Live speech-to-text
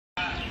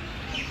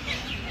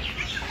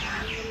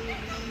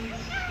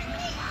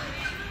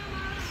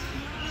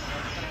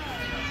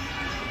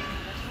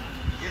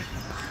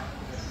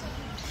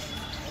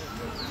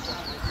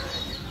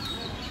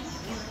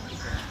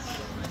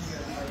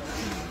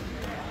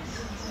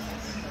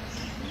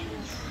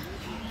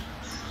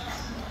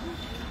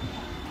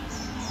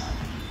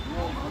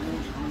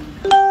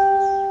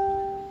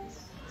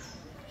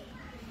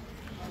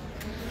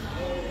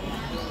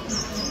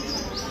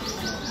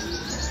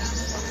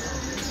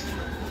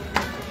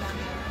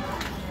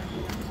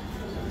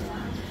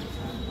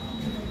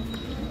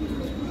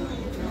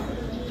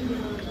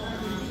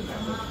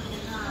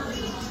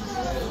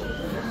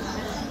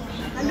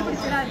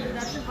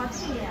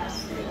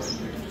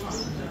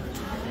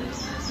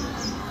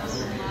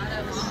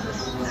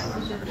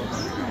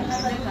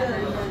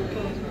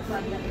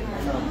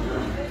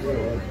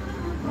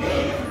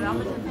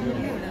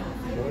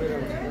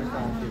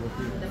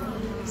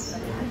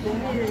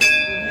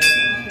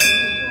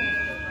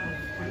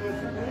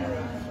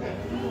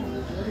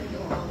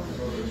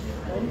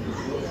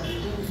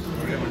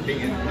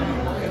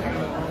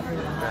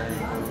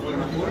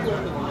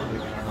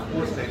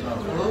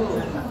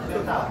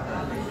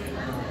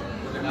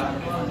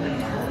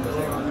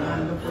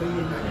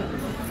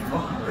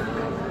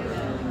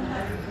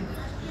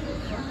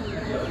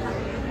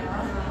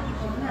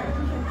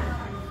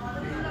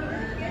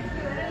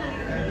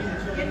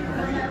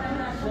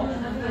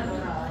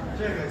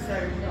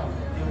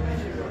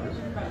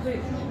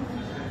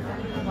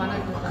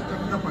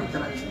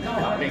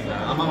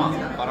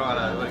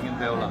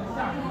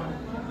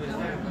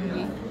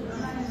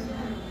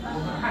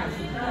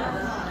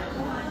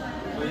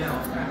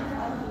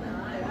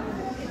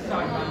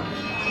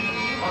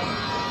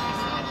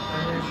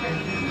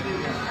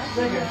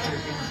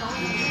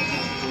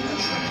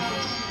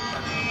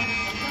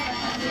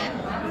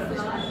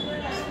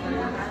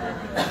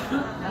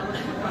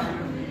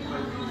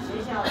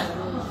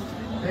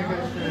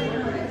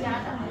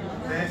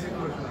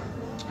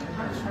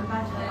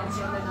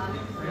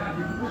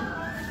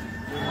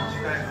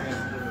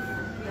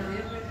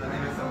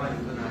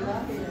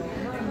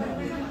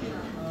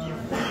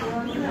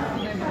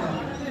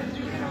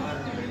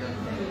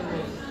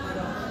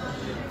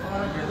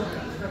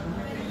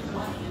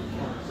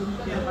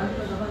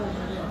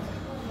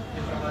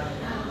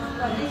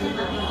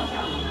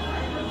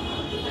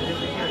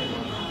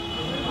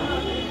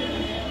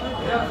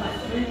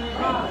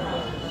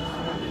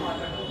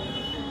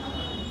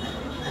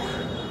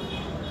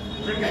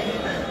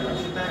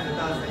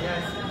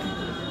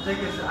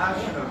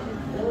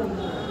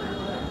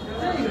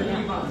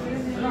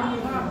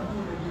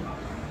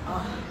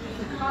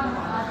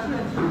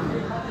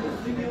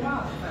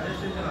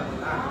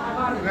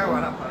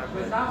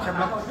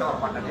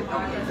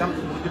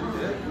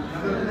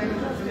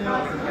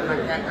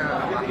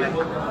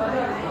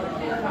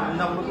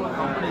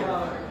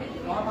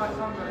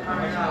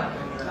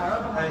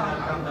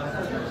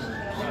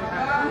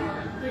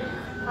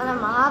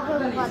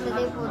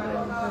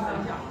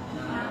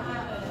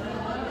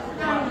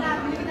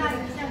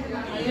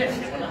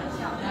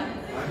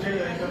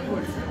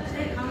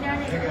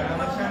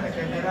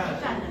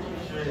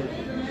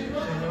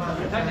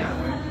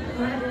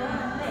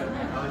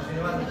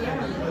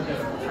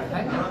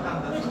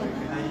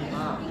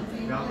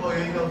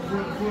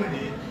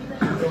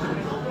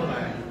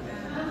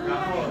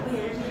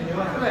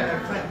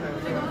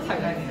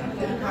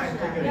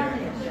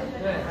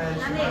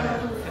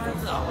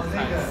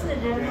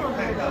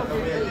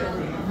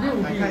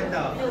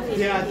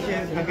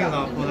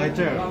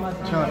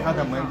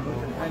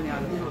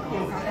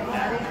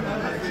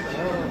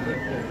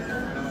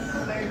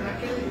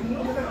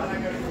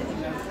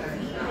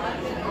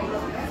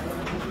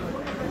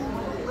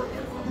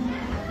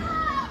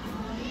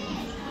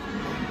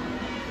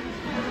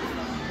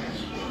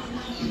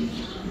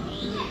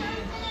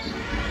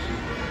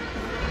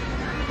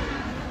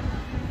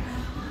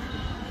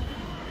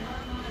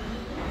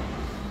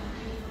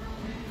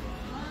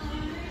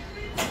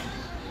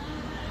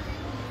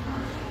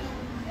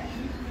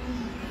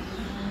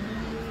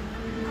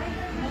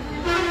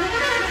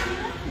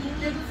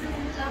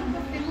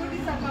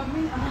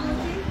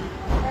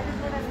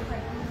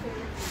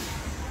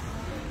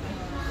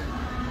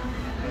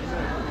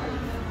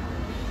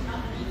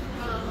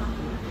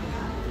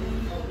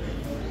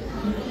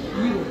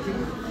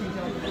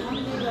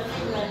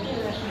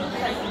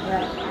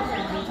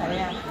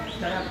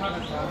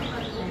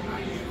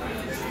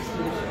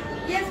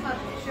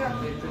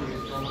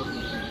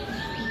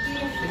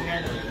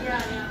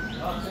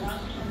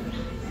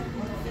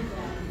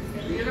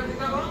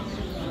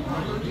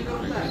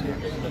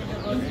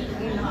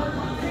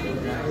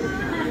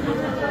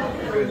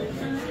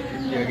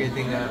You're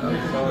getting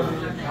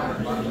absorbed.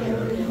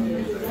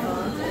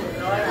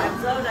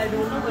 Absorbed, I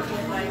don't know what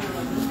you're trying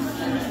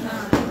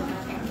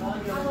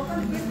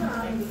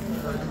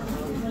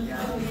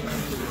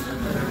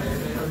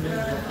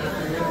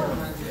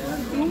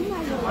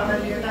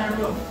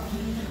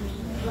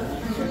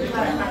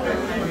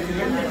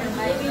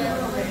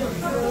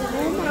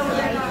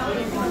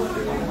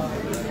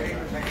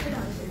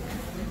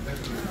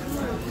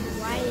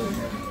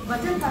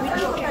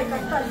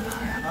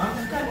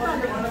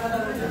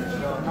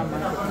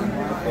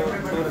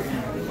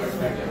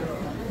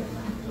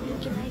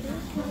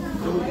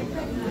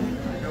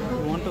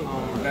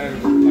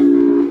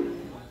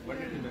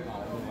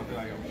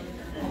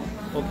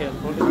Okay, I'll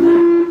hold it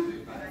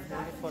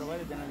for a while,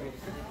 then I'll get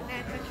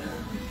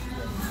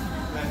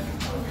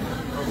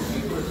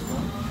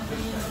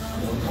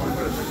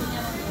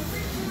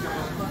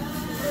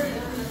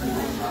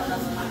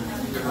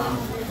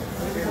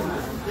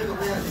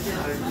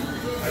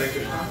Hare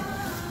Krishna.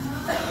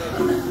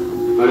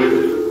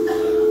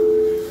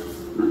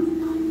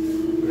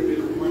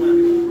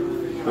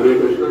 Hare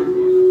Krishna.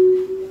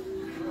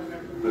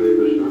 Hare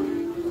Krishna.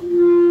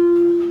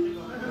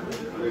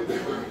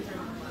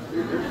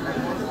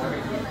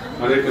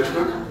 Hare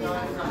Krishna.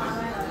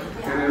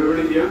 Can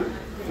everybody hear?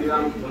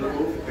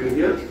 Can you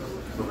hear?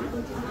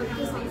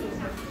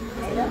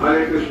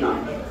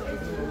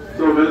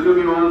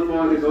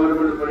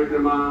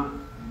 Parikrama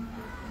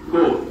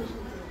goal.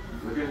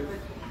 Okay?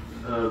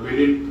 We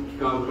did a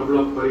couple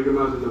of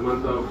parikramas in the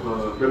month of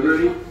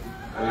February,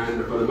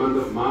 and for the month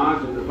of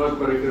March, in the first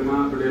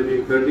parikrama, today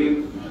being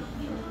 13th,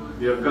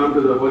 we have come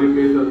to the holy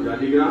place of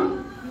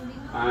Jajigram,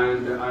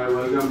 and I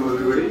welcome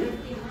everybody.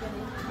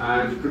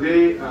 And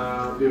today, we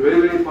are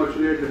very, very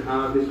fortunate to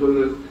have His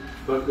Holiness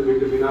Bhakti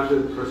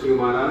Vinaша Narasingha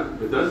Maharaj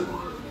with us.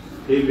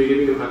 He will be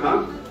giving a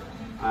katha.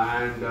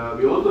 And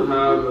we also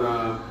have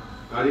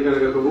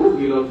Radhika Prabhu.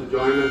 He will also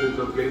join us in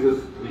some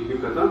places to give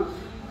katha.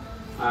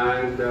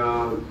 And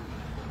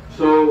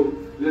so,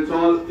 let's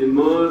all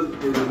immerse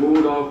in the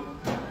mood of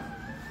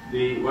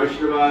the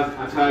Vaishnavas,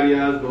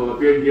 Acharyas who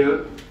appeared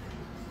here.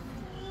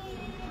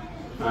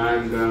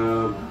 And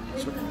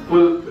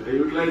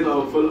utilize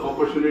our full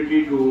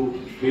opportunity to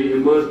be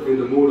immersed in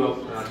the mood of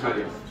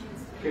Acharyas.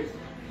 Okay?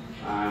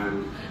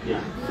 And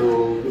yeah,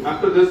 so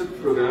after this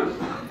program,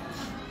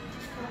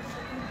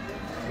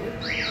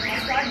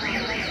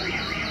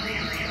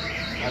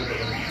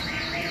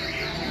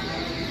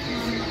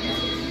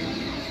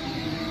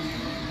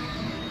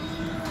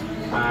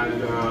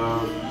 and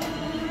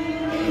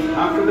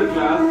after the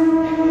class,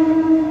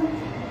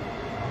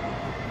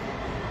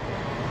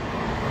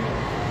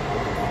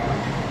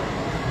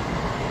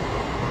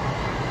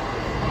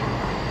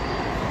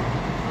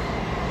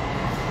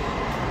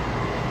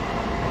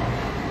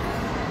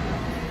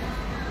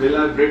 we'll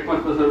have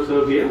breakfast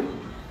served here,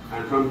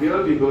 and from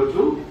here we go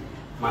to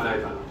Madai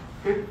Tala.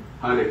 Okay?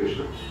 Hare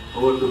Krishna.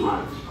 Over to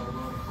Maharaj.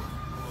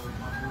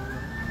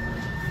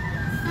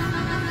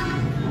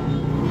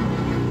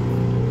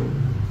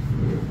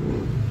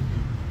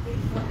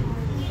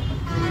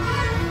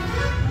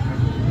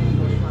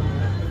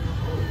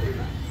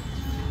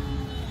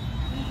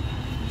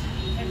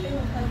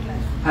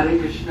 Hare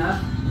Krishna.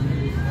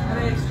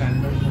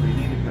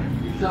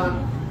 So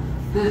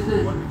this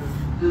is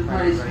the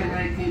place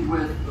connected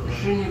with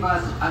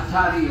Srivas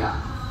Acharya.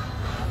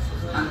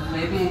 And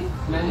maybe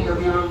many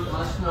of you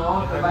must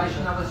know the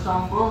Vaishnava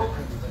songbook.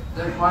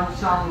 There's one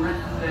song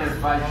written there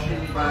by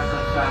Srivas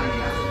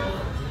Acharya.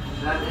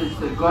 That is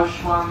the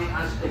Goswami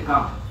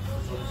Astakam.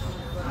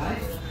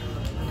 Right?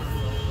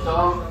 So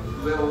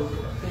we'll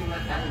sing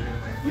that, and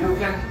you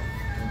can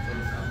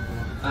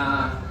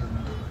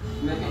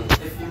maybe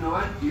if you know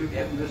it, you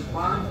can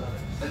respond.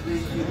 At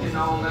least you can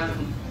all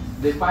learn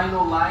the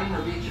final line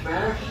of each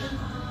verse.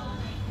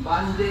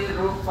 Bande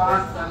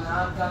Rupa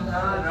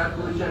Sanatana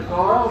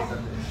Raghujako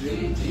Sri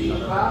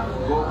Jiva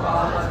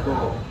Gopalago.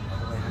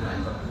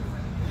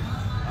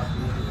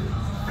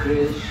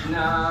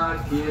 Krishna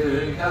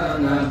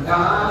Kirtana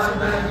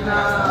Gana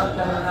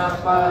Dana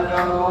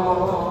Paro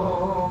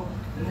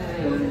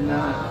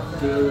Nirna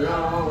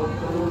Suro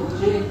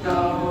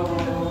Pujito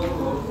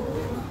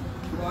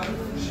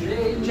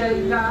Shri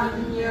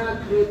Chaitanya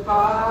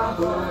Kripa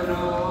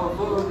Guru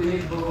Bhuvi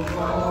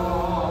Bhuvo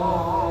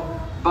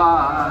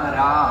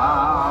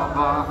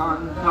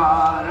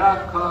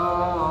Bharavantarako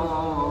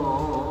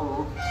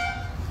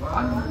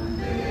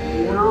Vande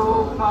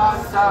Rupa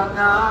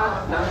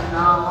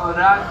Sanatana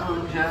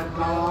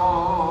Raghujako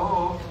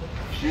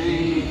Shri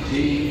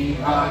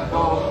Jiva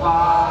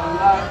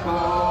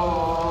Gopalako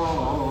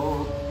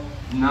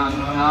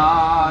Nana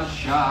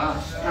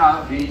Shastra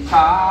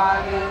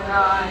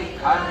Vicharinai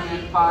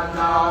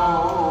Kanipano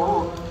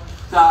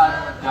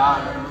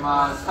Saddharma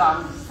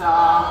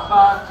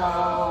Samsapako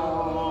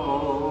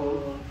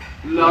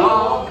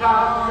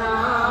Lokana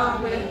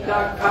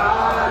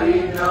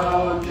Mitakarino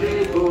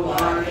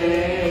Tribhuvane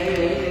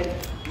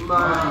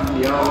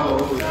Manyo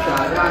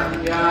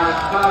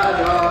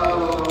Saranyakaro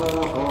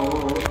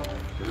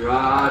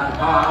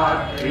Radha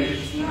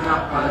Krishna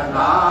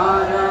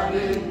Padara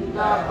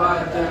Vinda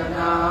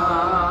Bhajana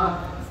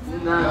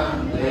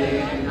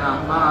Nandena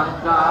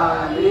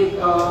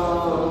Mataliko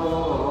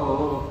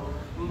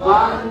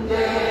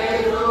Vande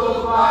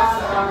Rupa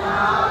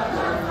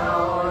Sanatana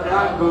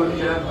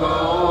Raghujako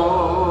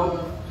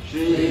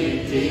Shri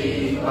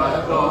Jiva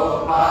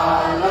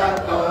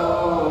Gopalako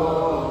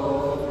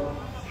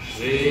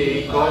Shri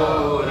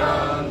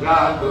Gauranga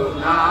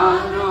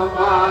Gunano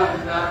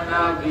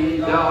Vardhana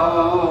Vido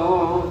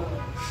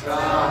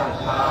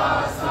Shraddha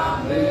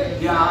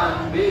Samvidyan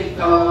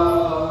Vito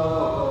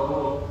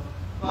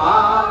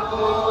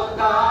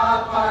Bhagavata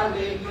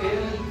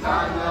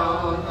Panikintano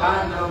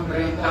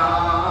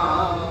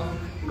Tanumritam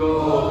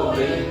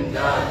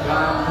Govinda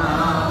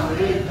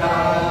Ganamritai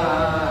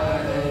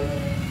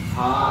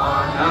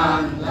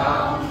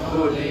Anandam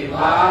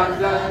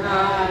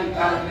Purivardhanai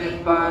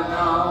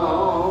Kanipano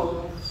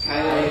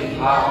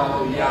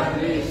Kaibhavya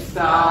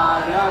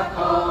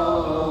Nistarako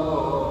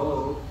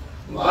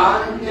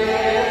Vande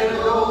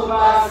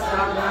Rupa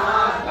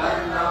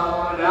Sanatana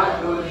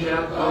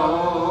Raghujako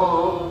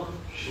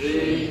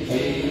Shri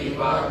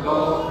Jiva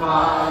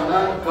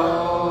Gopalako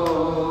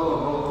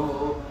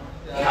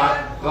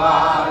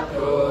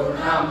Yakvatur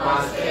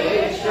Namaste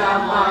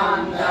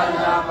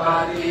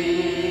Shamandalapati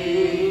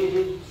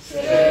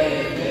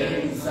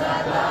Sevin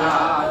Sada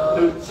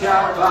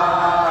Tuchava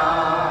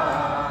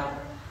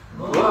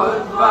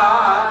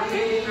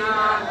Budvadina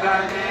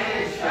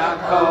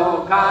Ganesha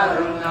ko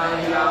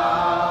karunaya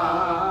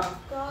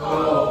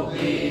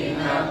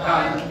Gopina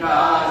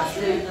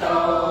Kankasito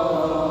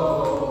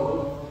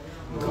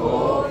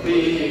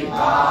Gopi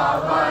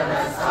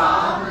Bhavana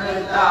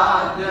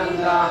Samrita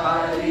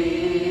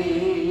Dangahari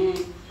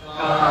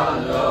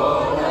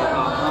Kalo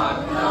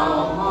Magno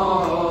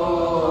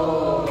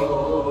Mor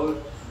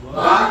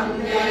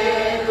Vande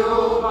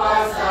Rupa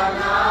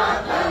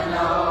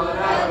Sanatana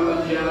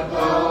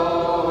Raghujago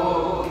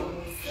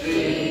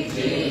Shri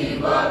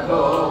Jiva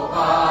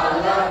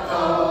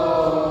Gopalato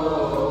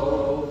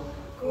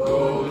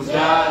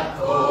Gujat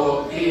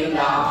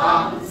Gopila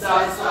Hamsa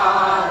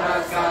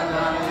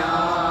Sarakanaya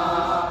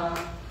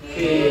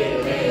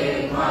Kire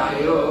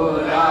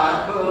Mayura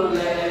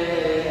Kule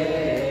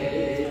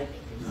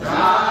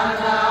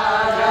Nana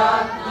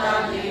Ratna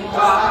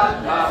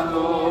Nivada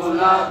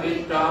Mula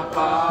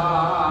Vitapa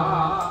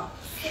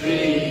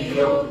Shri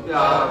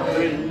Yukta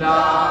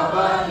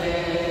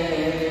Vrindavane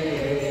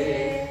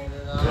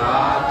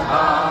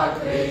Radha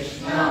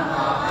Krishna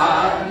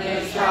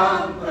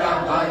Maharnisham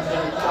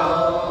Prabhajato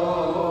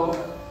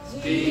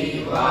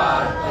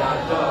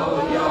Jivartato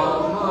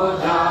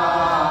Yomuda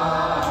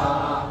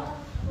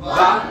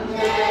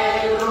Vande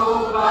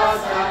Rupa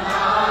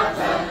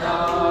Sanatana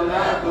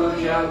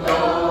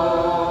Raghujago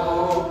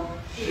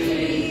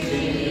Shri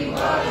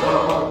Jiva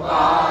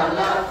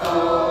Gopalato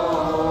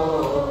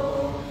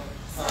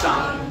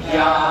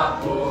Sankhya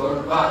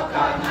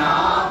Purvaka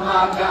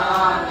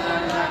Namagana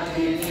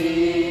Natiti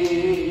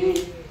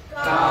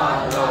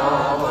Kalo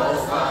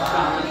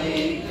Vasani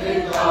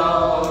Krito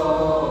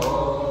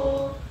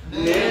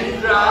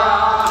Nindra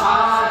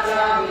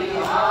Hara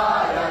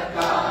Vihara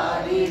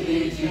Kari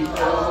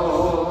Vijito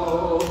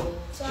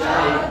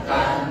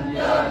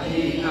Chaitanya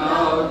Dino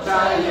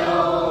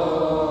Chayo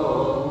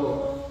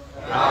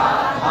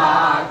Radha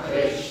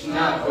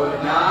Krishna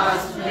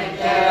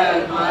Gunasmitel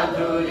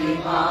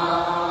Madhurima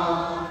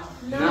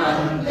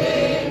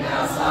Nandena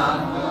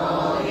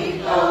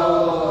Samohito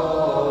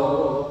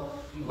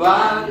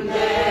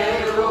Vande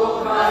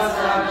Rupa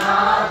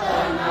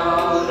Sanatana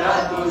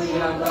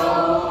Raghujago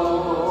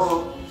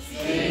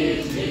Shri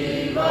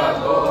Jiva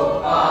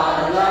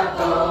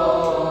Gopalato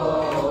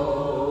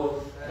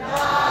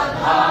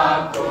Radha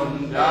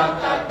Kunda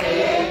Kate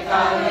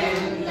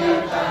Kalinda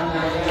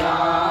Tanaya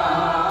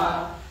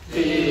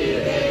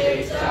Tire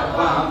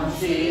Chavam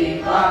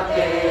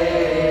Shivate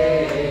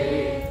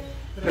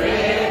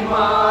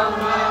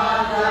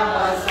Premanada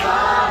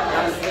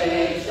Vasada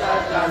Sesha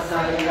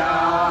Dasaya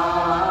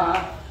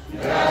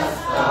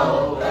Grasto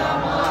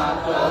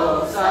Brahmato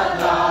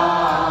Sada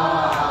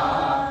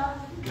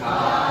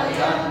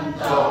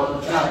Gayanto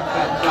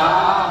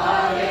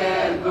Chakatahare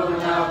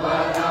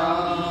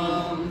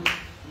Gunavaram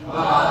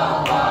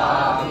Bhava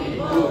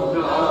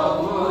Vibhuto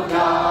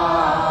Muda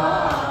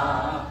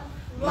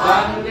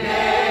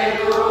Vande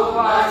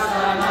Rupa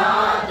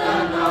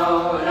Sanatana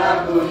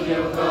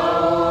Raghujago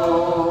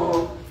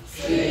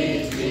Shri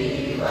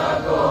Jiva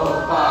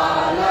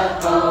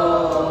Gopalato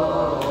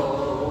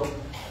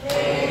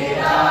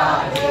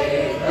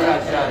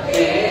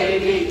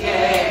Devi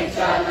Ke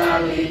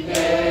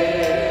Chanalite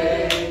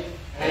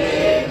He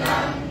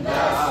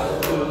Nanda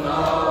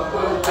Suno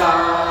Puta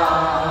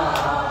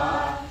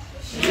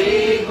Shri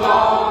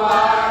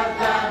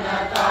Govardhana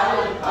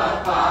Kalpa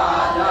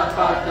Pada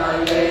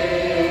Patale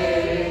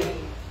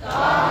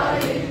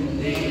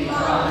Tarindi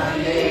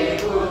Mane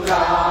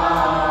Puta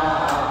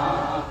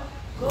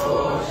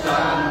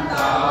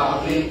Goshanta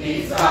Viti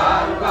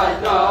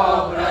Sarvato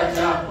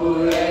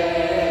Prajapure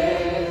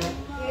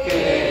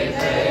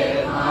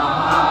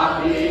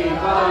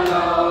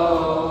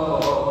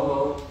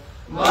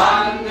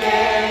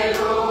Vande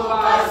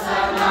Rupa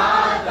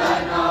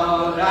Sanatana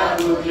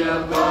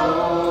Raghujago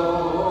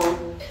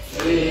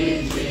Shri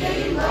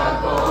Jiva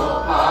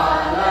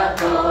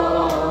Gopalato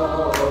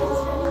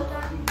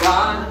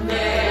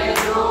Vande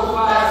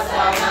Rupa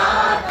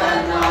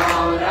Sanatana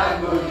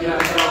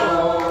Raghujago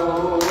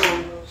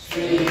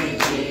Shri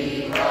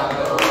Jiva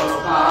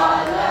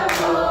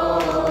Gopalato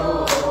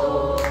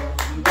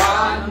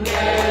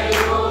Vande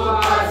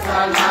Rupa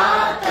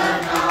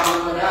Sanatana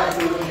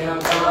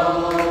Raghujago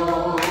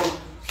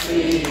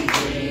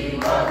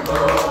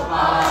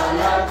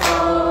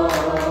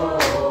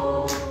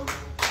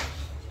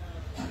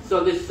So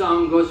this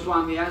song,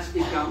 Goswami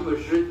Astikam, was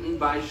written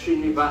by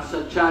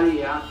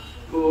Srinivasacharya,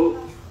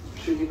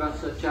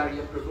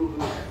 Srinivasacharya Prabhu,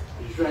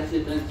 whose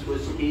residence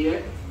was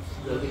here,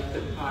 the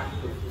later part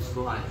of his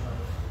life,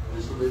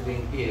 was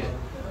living here.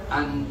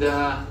 And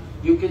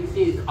you can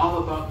see it's all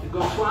about the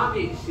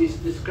Goswamis. He's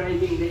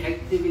describing the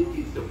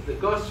activities of the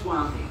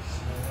Goswamis.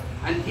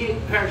 And he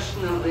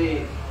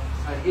personally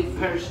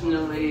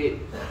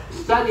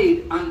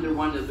studied under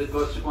one of the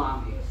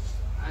Goswamis.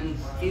 And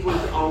he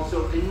was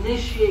also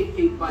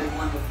initiated by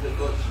one of the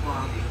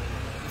Goswamis.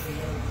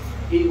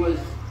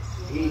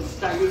 He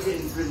studied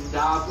in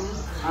Vrindavan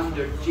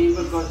under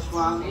Jiva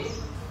Goswami,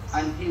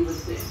 and he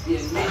was the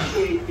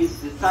initiated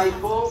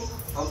disciple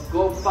of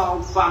Gopal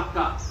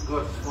Bhatta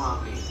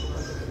Goswami.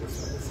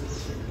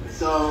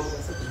 So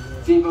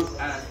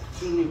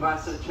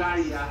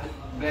Srinivasacharya had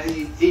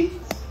very deep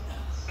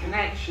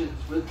connections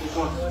with the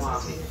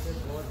Goswami.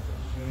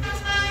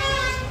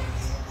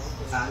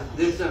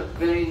 There's a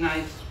very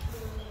nice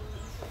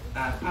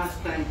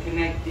pastime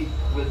connected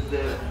with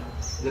the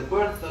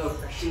birth of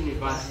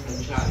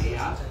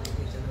Srinivasacharya.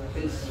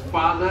 His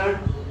father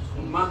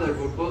and mother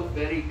were both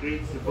very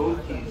great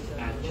devotees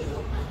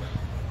actually.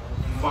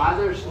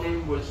 Father's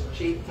name was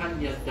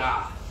Chaitanya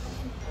Das,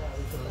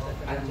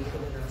 and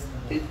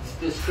it's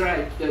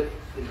described that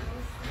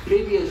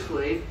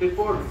previously,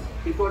 before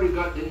he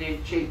got the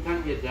name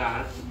Chaitanya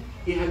Das,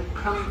 he had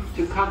come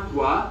to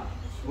Katwa,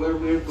 where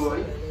we're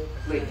going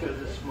later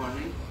this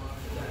morning.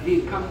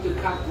 He had come to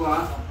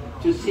Katwa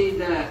to see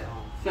the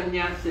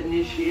sannyas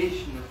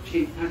initiation of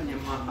Chaitanya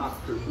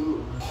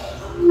Mahaprabhu.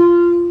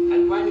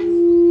 And when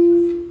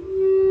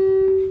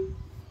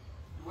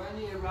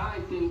he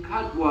arrived in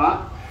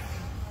Katwa,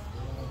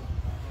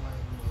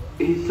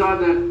 he saw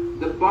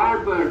the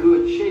barber who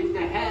had shaved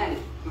the head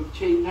of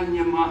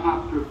Chaitanya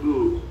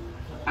Mahaprabhu.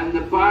 And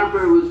the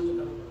barber was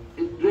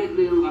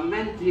greatly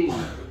lamenting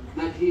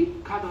that he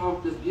cut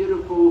off the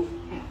beautiful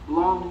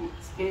long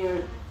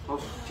hair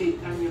of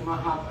Chaitanya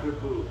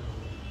Mahaprabhu.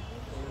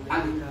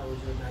 And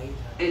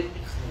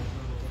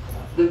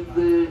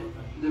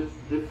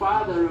the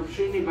father of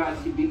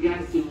Srinivas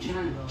began to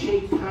chant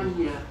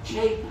Chaitanya,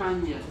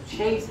 Chaitanya,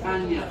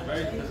 Chaitanya.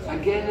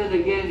 Again and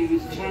again he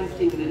was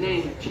chanting the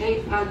name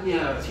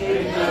Chaitanya,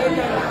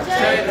 Chaitanya,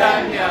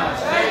 Chaitanya,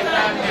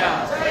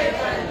 Chaitanya,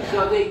 Chaitanya.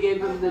 So they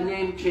gave him the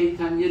name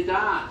Chaitanya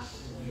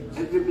Das.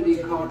 Everybody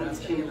called him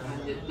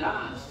Chaitanya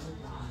Das.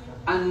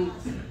 And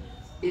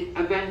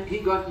he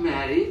got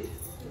married,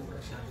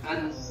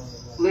 and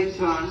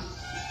later on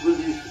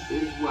with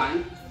his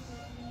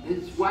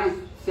wife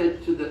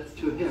said to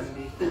him,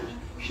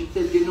 she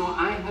said, you know,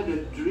 I had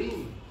a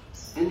dream,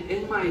 and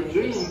in my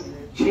dream,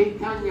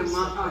 Chaitanya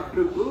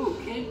Mahaprabhu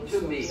came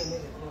to me,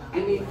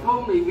 and he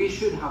told me we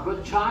should have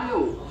a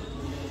child.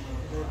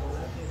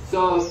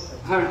 So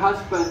her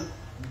husband,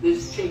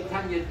 this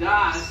Chaitanya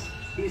Das,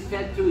 he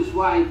said to his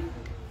wife,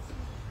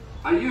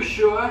 are you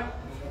sure?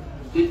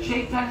 Did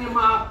Chaitanya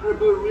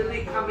Mahaprabhu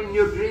really come in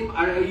your dream,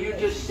 or are you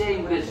just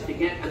saying this to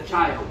get a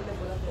child?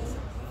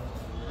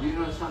 You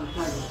know,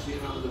 sometimes, you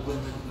know, the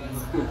women,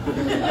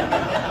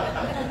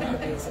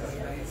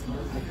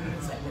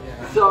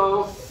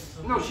 So,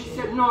 no, she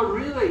said, no,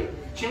 really,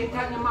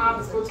 Chaitanya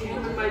Mahaprabhu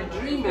came in my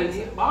dream and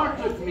he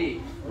ordered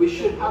me, we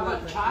should have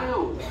a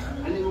child,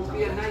 and it will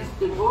be a nice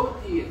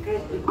devotee, a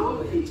great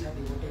devotee.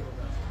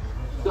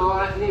 So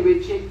anyway,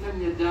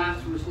 Chaitanya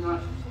Das was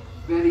not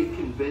very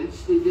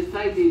convinced. They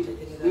decided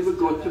they would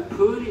go to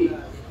Puri.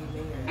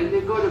 And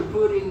they go to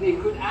Puri and they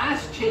could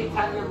ask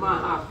Chaitanya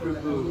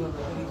Mahaprabhu.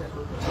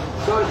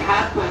 So it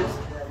happened,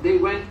 they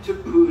went to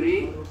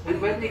Puri, and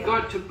when they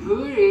got to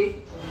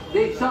Puri,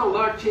 they saw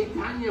Lord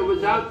Chaitanya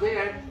was out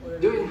there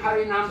doing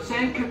Harinam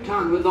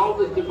Sankirtan with all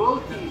the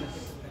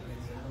devotees.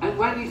 And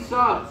when he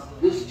saw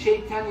this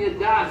Chaitanya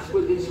Das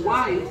with his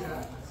wife,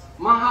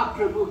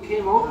 Mahaprabhu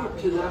came over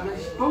to them and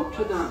spoke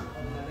to them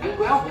and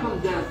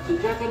welcomed them to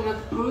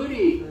Jagannath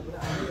Puri.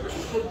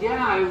 He said,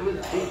 yeah,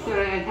 he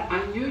said,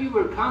 I knew you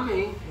were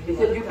coming. He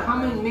said, you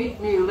come and meet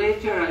me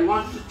later, I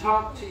want to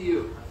talk to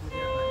you.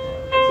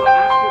 So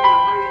after the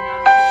Harinam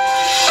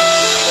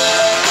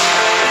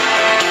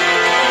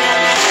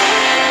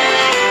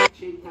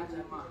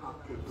Chaitanya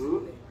Mahaprabhu,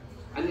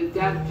 and at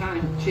that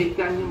time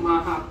Chaitanya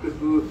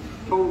Mahaprabhu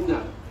told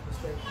them,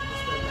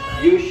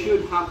 you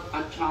should have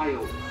a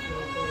child.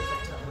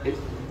 It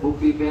will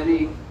be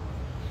very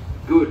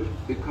good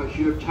because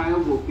your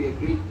child will be a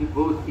great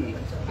devotee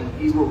and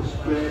he will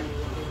spread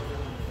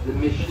the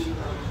mission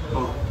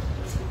of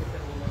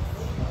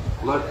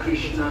Lord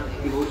Krishna,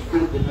 he will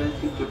spread the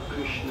message of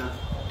Krishna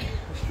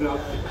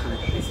throughout the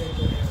country.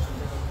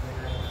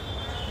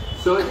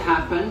 So it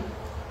happened,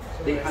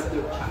 they had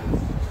their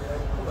child.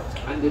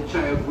 And the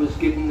child was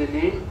given the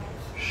name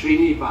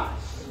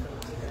Srinivas.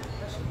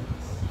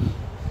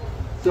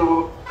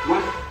 So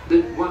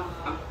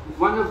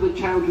one of the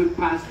childhood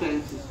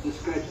pastimes is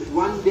described that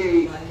one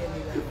day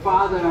the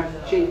father,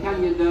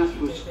 Chaitanya Das,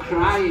 was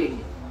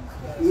crying.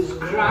 He was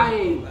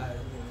crying.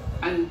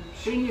 And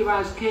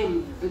Srinivas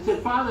came and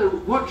said, Father,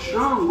 what's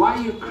wrong? Why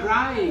are you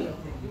crying?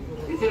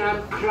 He said,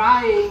 I'm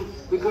crying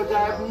because I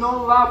have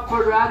no love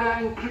for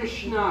Radha and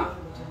Krishna.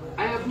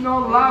 I have no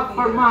love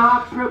for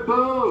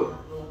Mahaprabhu.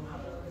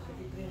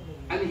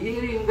 And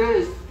hearing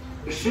this,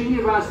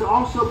 Srinivas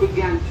also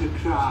began to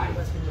cry.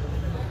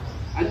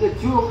 And the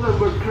two of them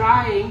were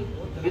crying,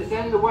 and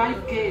then the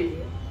wife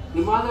came,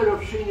 the mother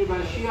of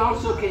Srinivas, she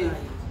also came.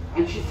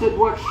 And she said,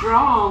 what's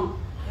wrong?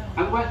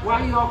 And why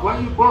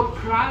are you both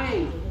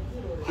crying?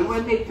 And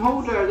when they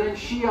told her, then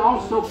she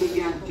also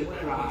began to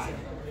cry.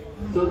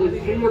 So the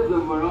three of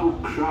them were all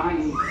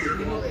crying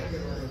together,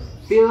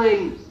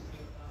 feeling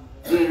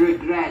the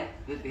regret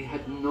that they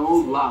had no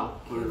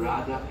love for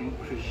Radha and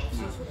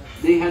Krishna.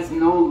 They had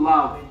no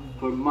love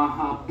for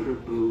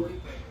Mahaprabhu.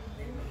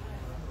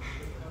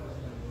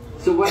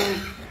 So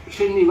when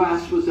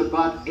Srinivas was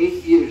about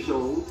 8 years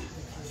old,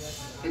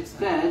 it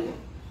said,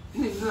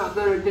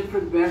 there are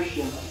different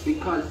versions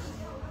because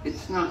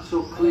it's not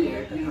so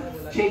clear. You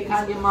know,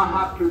 Chaitanya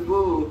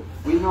Mahaprabhu,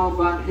 we know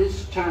about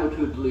his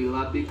childhood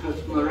Leela because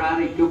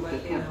Murari Gupta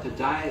kept a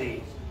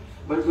diary.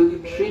 But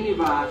with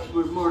Srinivas,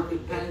 we're more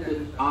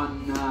dependent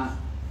on,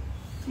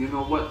 you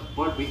know,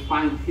 what we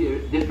find here.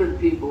 Different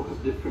people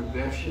have different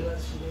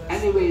versions.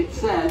 Anyway, it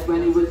said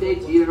when he was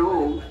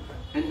 8-year-old,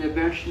 in the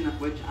version of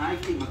which I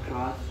came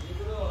across,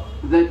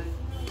 that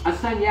a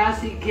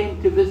sannyasi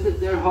came to visit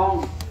their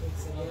home.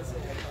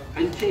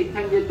 And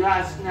Chaitanya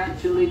Das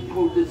naturally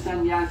told the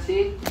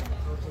sannyasi,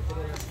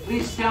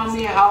 please tell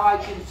me how I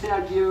can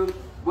serve you.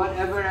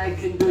 Whatever I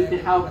can do to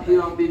help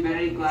you, I'll be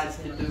very glad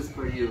to do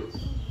for you.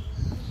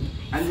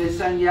 And the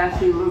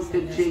sannyasi looked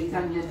at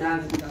Chaitanya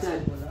Das and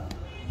said,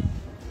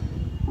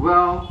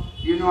 well,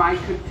 you know, I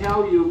could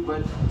tell you,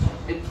 but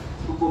it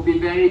will be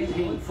very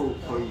painful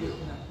for you.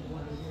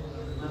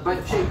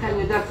 But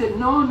Chaitanya Das said,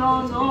 no,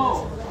 no,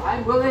 no,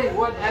 I'm willing,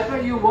 whatever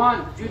you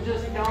want. You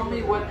just tell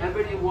me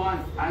whatever you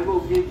want, I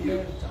will give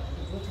you.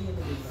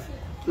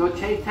 So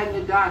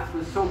Chaitanya Das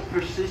was so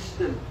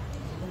persistent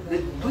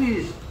that,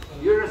 please,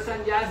 you're a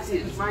sannyasi,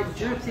 it's my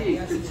duty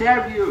to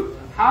serve you.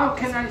 How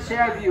can I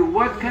serve you?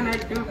 What can I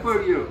do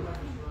for you?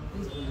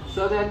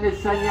 So then the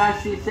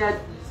sannyasi said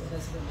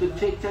to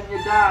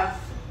Chaitanya Das,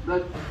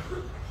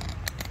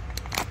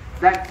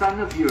 that son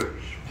of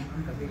yours,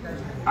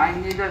 I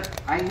need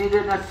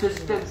an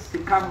assistant to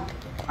come.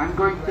 I'm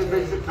going to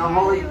visit the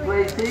holy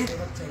places.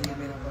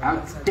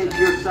 I'll take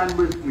your son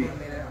with me.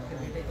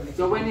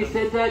 So when he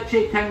said that,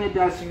 Chaitanya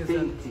Das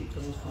fainted.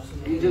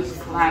 He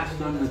just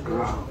collapsed on the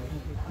ground.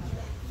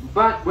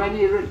 But when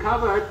he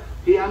recovered,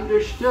 he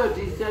understood.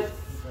 He said,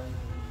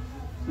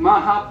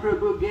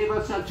 Mahaprabhu gave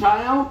us a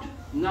child,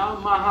 now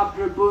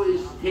Mahaprabhu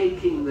is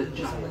taking the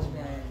child.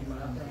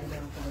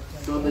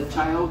 So the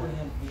child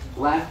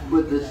left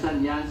with the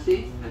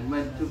sannyasi and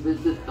went to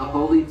visit the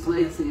holy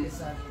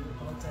places.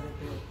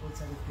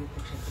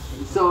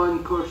 So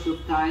in course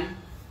of time,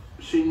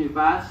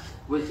 Srinivas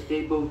was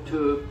able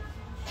to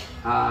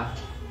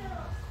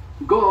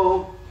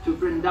go to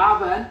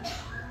Vrindavan,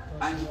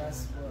 and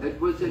it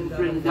was in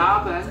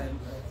Vrindavan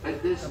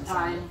at this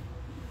time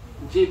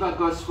Jiva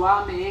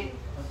Goswami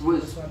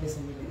was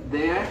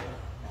there.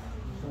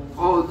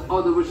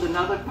 Oh, there was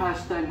another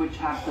pastime which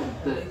happened,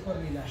 that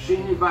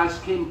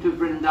Srinivas came to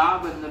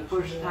Vrindavan. The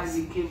first time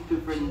he came to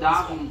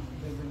Vrindavan,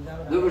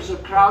 there was a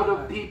crowd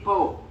of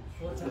people.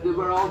 They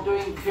were all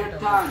doing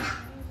kirtan,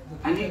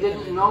 and he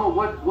didn't know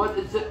what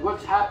is it,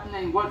 what's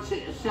happening, what's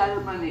the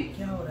ceremony.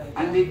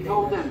 And they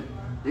told him,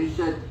 they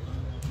said,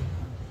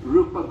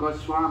 Rupa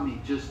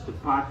Goswami just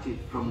departed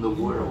from the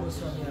world.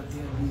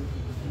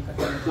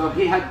 So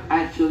he had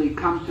actually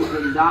come to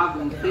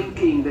Vrindavan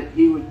thinking that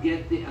he would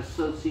get the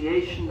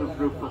association of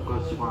Rupa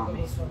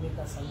Goswami.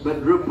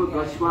 But Rupa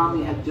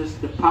Goswami had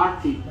just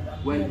departed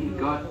when he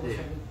got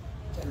there.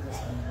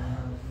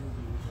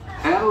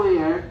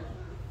 Earlier,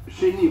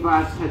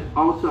 Srinivas had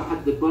also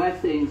had the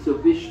blessings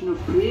of Vishnu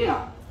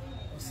Priya.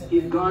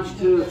 He'd gone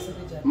to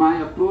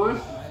Mayapur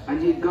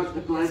and he'd got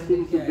the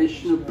blessings of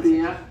Vishnu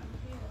Priya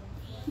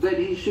that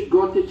he should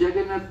go to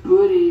Jagannath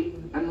Puri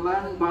and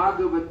learn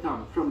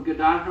Bhagavatam from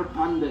Gadadhar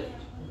Pandit.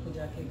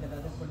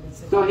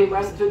 So he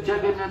went to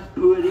Jagannath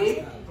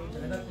Puri,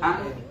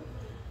 and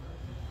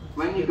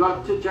when he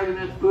got to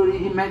Jagannath Puri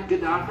he met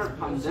Gadadhar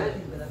Pandit,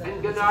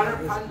 and Gadadhar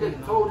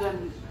Pandit told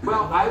him,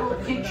 well, I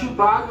will teach you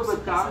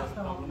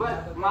Bhagavatam,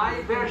 but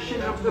my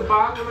version of the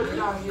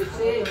Bhagavatam, you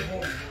see,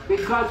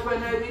 because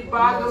when I read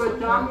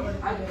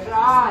Bhagavatam I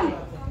cry,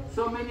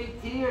 so many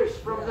tears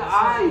from the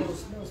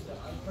eyes.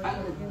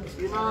 And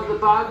you know, the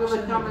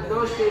Bhagavatam in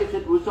those days,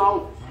 it was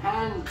all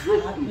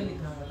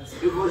handwritten.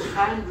 It was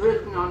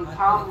handwritten on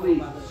palm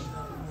leaves.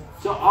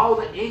 So all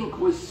the ink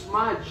was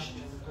smudged.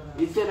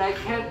 He said, I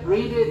can't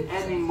read it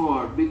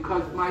anymore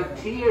because my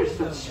tears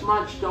have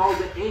smudged all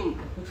the ink.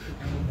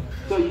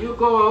 So you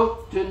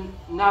go to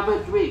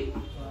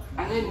Navadvip,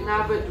 and in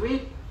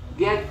Navadvip,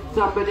 get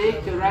somebody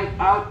to write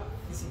out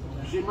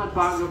Srimad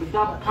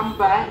Bhagavatam, come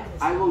back,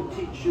 I will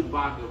teach you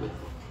Bhagavatam.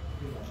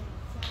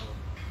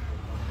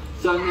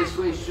 So in this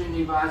way,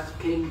 Srinivas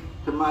came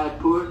to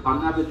Mayapur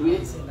on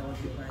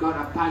Navadvip, got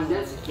a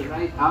pandit to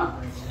write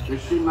out the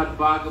Srimad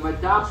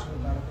Bhagavatam,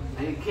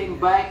 and he came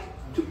back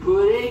to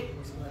Puri.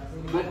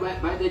 But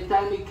by the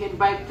time he came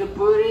back to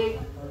Puri,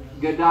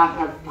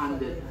 Gadadhar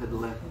Pandit had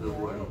left the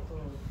world.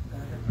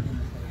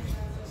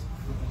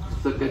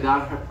 So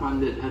Gadadhar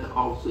Pandit had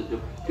also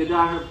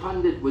Gadadhar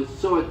Pandit was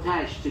so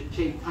attached to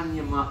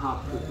Chaitanya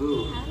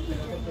Mahaprabhu.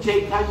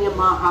 Chaitanya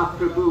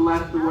Mahaprabhu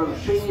left the world.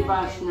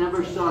 Srinivas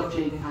never saw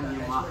Chaitanya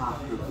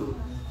Mahaprabhu.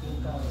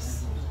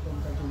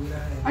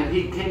 And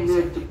he came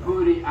there to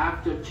Puri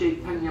after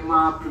Chaitanya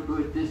Mahaprabhu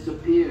had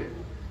disappeared.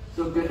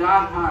 So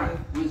Gadadhar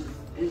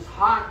his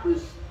heart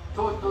was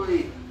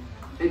totally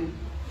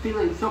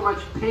feeling so much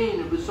pain.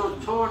 It was so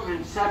torn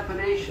in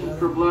separation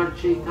from Lord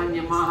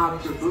Chaitanya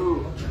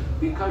Mahaprabhu.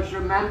 Because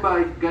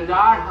remember,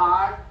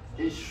 Gadadhar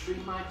is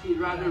Srimati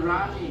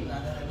Radharani.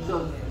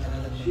 So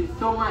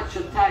so much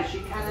attached, she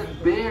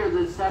cannot bear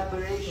the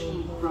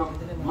separation from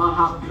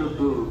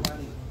Mahaprabhu.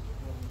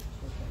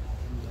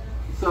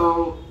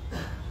 So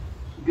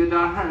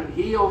Gadadhar,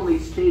 he only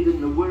stayed in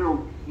the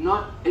world,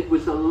 it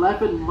was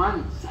 11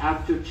 months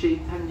after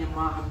Chaitanya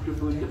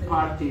Mahaprabhu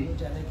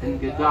departed and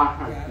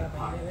Gadadhar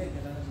departed.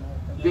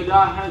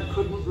 Gadadhar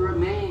couldn't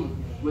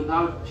remain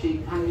without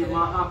Chaitanya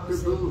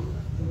Mahaprabhu,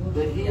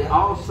 that he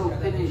also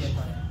finished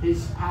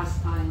his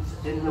pastimes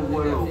in the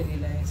world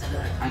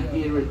and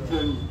he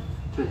returned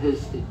to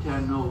his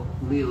eternal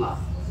Leela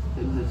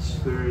in the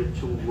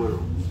spiritual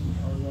world.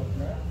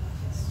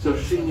 So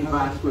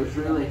Srinivas was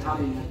really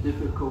having a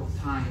difficult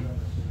time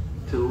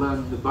to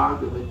learn the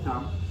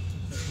Bhagavatam.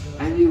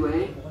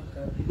 Anyway,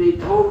 they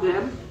told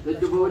him, the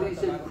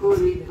devotees in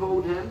Puri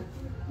told him,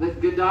 that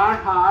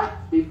Gadadhar,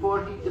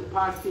 before he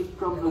departed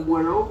from the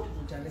world,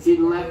 he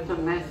left a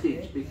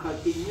message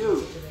because he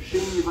knew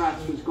Srinivas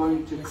was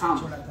going to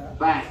come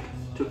back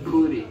to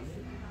Puri.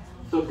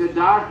 So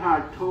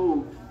Gadadhar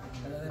told,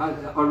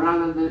 or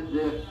rather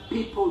the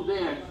people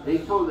there, they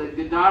told that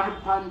Gadadhar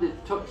Pandit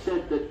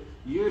said that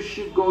you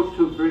should go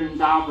to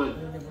Vrindavan.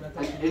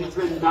 And in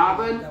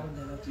Vrindavan,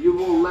 you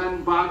will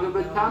learn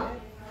Bhagavatam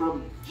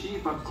from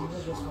Jiva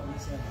Goswami.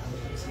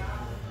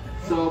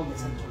 So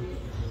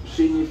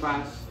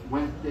Srinivas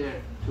went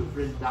there to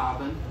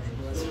Vrindavan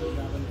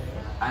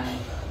and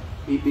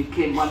he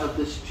became one of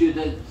the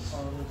students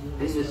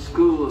in the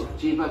school of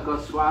Jiva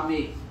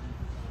Goswami.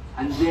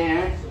 And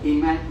there he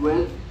met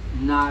with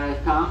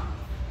Narottam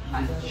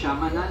and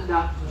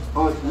Shamananda.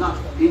 Or not,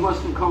 he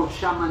wasn't called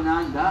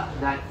Shamananda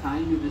that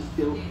time, he was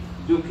still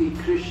Dukhi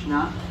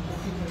Krishna.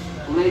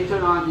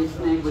 Later on his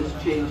name was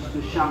changed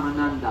to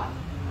Shamananda.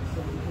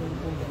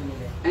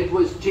 It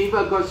was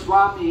Jiva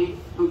Goswami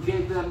who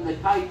gave them the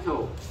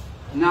title.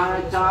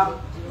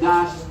 Narottam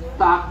Das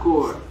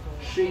Takur.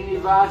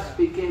 Srinivas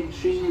became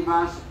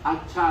Srinivas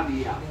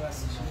Acharya.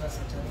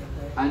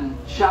 And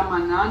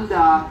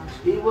Shamananda,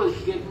 he was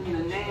given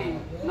the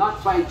name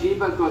not by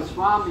Jiva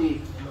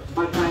Goswami,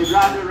 but by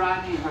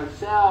Radharani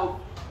herself.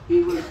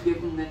 He was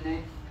given the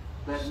name,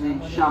 that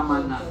name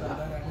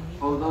Shamananda,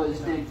 although his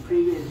name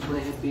previously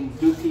had been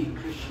Dukhi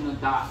Krishna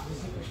Das.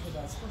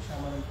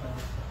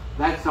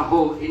 That's the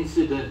whole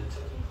incident,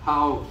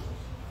 how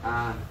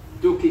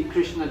Dukhi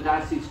Krishna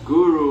Das's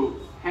guru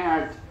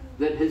heard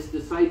that his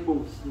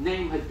disciple's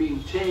name had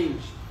been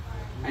changed.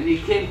 And he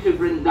came to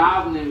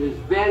Vrindavan and was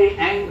very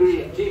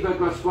angry at Jiva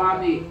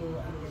Goswami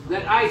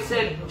that I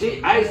sent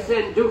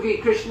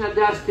Dukhi Krishna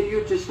Das to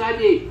you to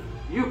study.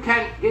 You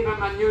can't give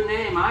him a new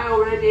name. I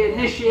already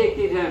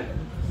initiated him.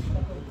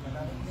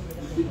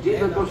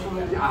 Jiva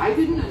Goswami said, I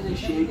didn't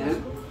initiate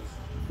him.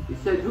 He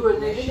said, who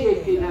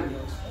initiated him?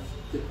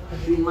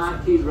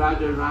 Srimati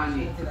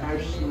Radharani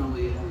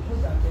personally.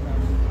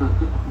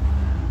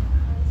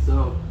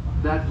 So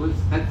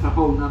that's a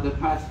whole nother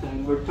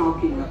pastime. We're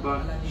talking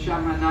about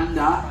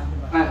Shamananda.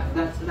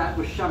 That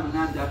was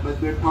Shamananda, but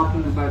we're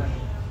talking about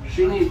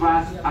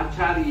Srinivas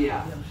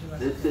Acharya.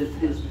 This is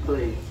his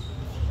place.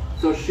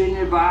 So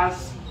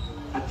Srinivas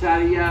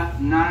Acharya,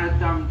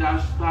 Narottam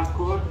Das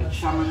Takur, and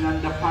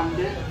Shamananda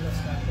Pandit,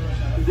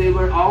 they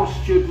were all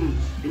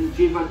students in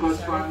Jiva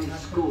Goswami's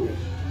school.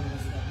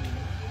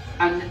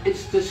 And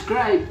it's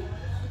described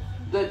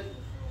that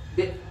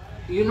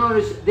you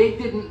notice they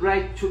didn't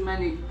write too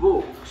many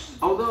books.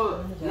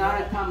 Although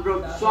Narottam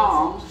wrote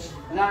songs,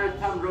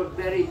 Narottam wrote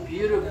very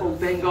beautiful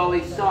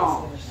Bengali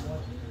songs.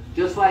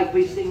 Just like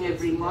we sing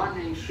every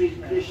morning, Sri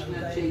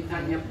Krishna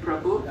Chaitanya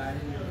Prabhu.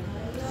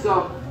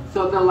 So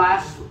the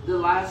last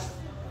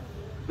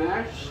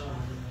verse,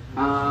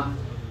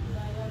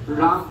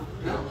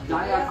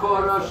 Daya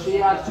Koro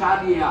Shri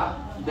Acharya,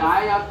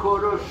 Daya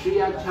Koro Shri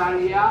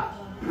Acharya,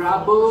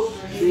 Prabhu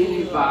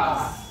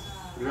Srinivas.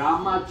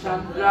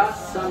 Ramachandra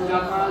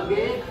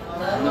Sangamage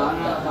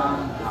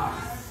Narottam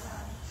Das.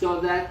 So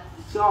that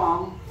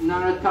song,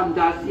 Narottam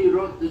Das, he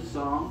wrote the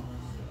song,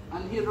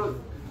 and he wrote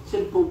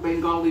simple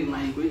Bengali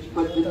language,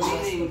 but the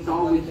meaning is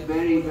always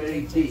very,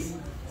 very deep.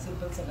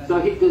 So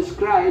he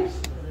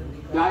describes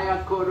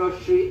Daya Koro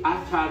Shri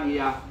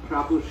Acharya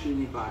Prabhu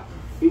Srinivas.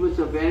 He was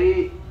a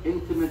very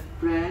intimate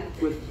friend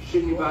with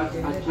Srinivas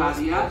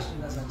Acharya,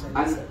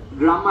 and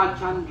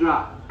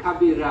Ramachandra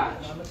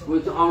Kabiraj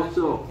was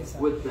also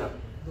with them.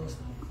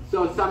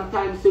 So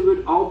sometimes they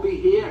would all be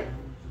here.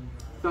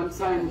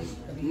 Sometimes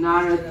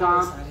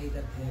Narottam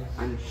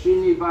and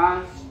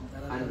Srinivas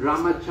and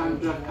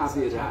Ramachandra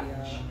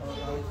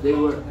Kaviraj. They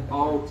were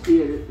all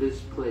here at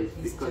this place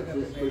because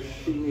this was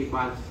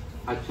Srinivas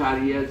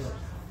Acharya's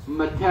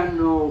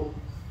maternal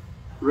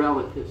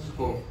relatives'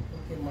 home.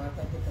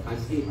 And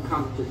he'd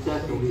come to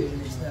settle here.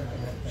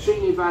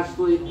 Srinivas,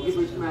 he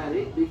was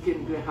married,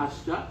 became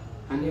Grihastha,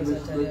 and he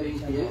was living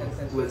here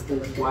with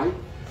his wife.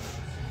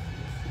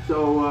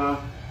 So,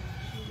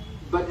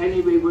 but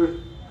anyway,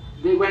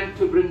 they were in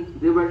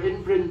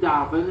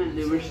Vrindavan and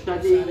they were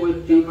studying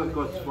with Jiva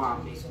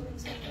Goswami.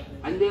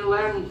 And they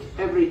learned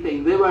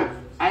everything. They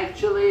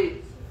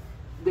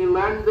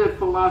learned their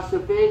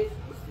philosophy,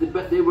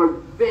 but they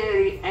were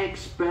very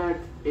expert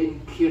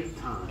in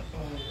kirtan.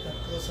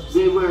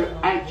 They were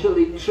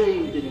actually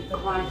trained in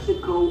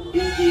classical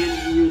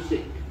Indian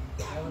music,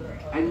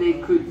 and they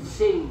could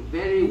sing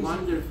very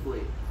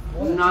wonderfully.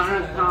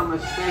 Narottam,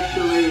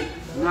 especially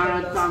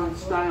Narottam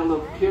style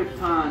of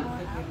kirtan,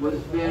 was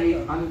very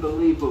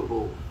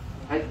unbelievable.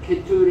 At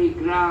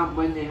Jajigram,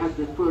 when they had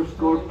the first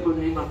Gaur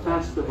Purnima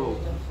festival,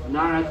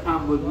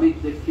 Narottam would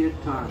lead the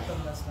kirtan.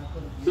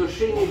 So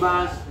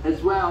Srivas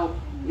as well,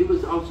 he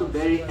was also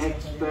very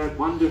expert,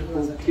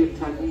 wonderful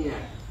kirtaniya,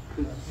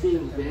 could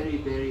sing very,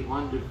 very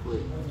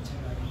wonderfully.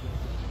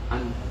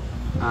 And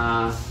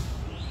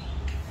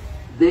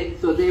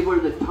so they were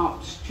the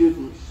top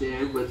students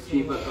there with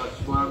Jiva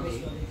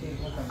Goswami.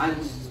 And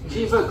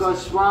Jiva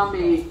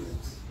Goswami,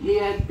 he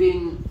had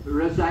been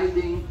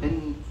residing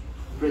in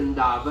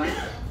Vrindavan,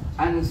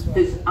 and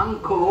his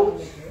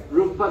uncles,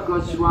 Rupa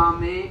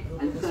Goswami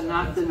and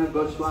Sanatana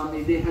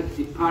Goswami, they had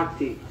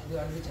departed.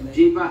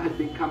 Jiva had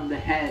become the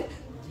head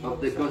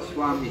of the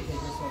Goswamis,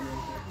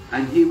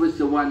 and he was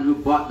the one who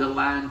bought the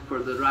land for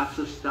the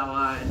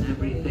Rasasthala and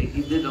everything.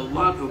 He did a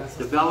lot of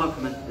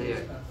development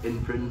there in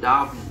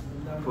Vrindavan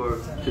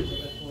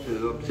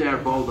to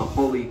observe all the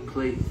holy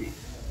places.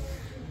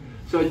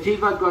 So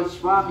Jiva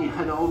Goswami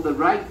had all the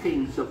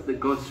writings of the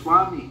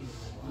Goswamis,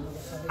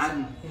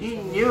 and he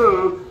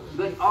knew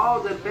that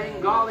all the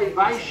Bengali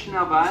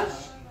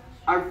Vaishnavas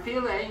are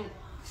feeling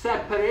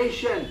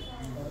separation.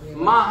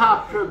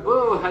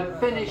 Mahaprabhu had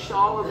finished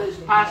all of his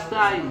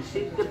pastimes.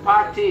 He'd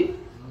departed,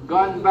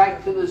 gone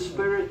back to the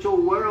spiritual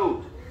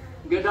world.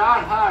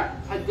 Gadadhar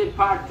had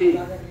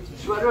departed.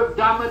 Swarup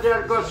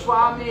Damodar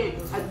Goswami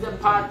had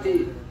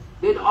departed.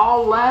 They'd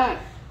all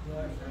left.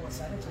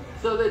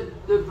 So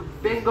that the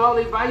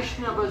Bengali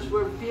Vaishnavas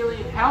were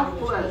feeling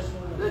helpless.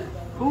 That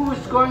who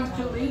is going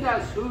to lead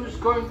us? Who's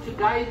going to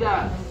guide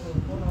us?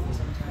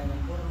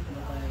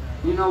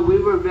 You know, we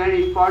were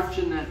very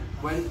fortunate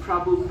when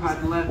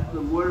Prabhupada left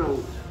the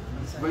world.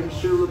 When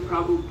Srila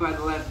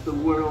Prabhupada left the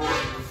world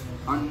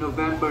on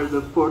November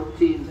the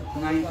 14th,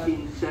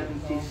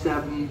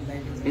 1977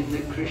 in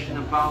the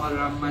Krishna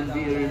Balaram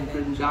Mandir in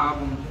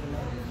Vrindavan,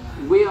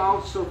 we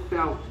also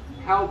felt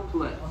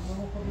helpless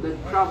that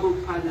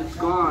Prabhupada is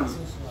gone.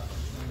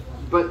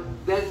 But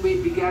then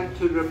we began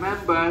to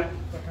remember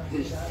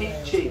his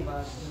teachings,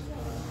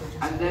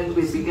 and then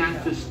we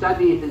began to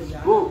study his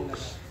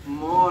books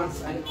more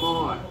and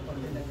more,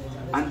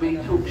 and we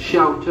took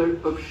shelter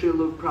of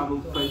Srila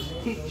Prabhupada's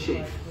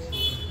teachings,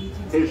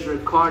 his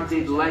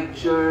recorded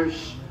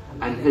lectures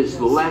and his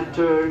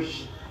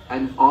letters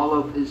and all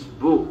of his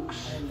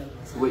books,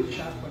 which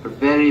are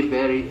very,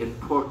 very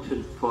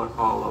important for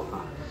all of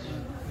us.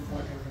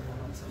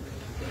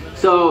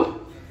 So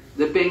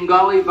the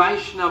Bengali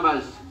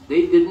Vaishnavas,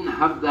 they didn't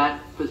have that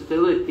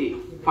facility.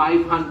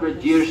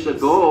 500 years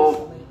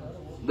ago,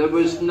 there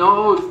was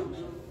no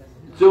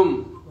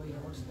Zoom,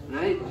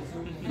 right?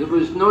 There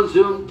was no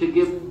Zoom to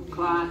give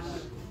class.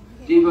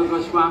 Jiva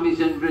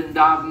Goswami's in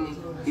Vrindavan.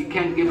 He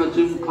can't give a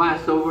Zoom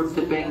class over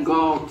to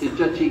Bengal, to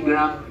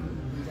Jajigram.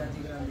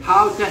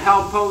 How to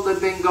help all the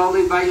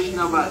Bengali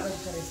Vaishnavas?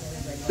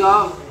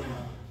 So,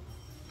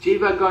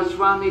 Jiva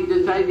Goswami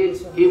decided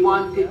he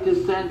wanted to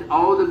send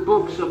all the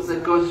books of the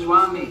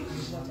Goswamis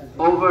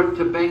over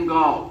to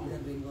Bengal.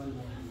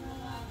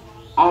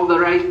 All the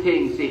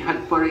writings he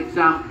had, for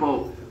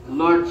example,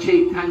 Lord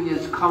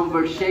Chaitanya's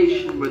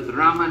conversation with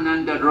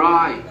Ramananda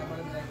Roy,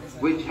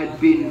 which had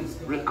been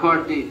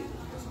recorded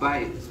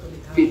by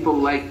people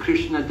like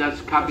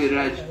Krishnadas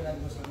Kaviraj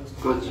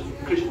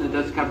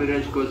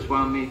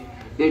Goswami.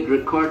 They'd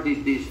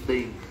recorded these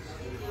things.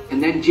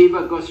 And then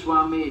Jiva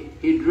Goswami,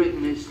 he'd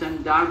written his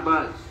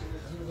Sandarbhas.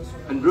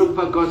 And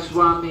Rupa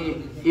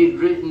Goswami, he'd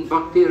written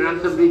Bhakti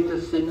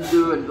Rasamrita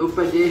Sindhu and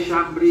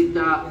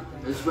Upadeshamrita,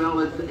 as well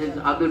as his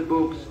other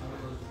books.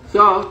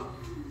 So,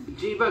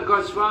 Jiva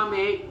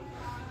Goswami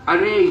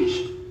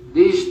arranged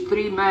these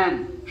three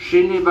men,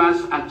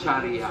 Srinivas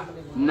Acharya,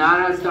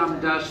 Narottam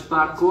Das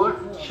Takur,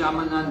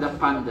 Shamananda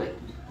Pandit,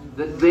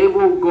 that they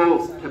will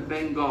go to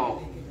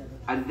Bengal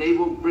and they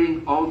will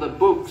bring all the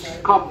books,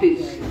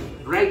 copies,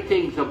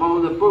 writings of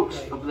all the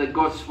books of the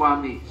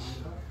Goswamis,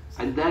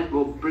 and that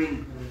will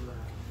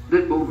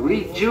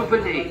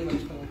rejuvenate,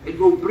 it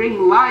will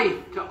bring life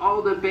to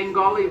all the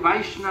Bengali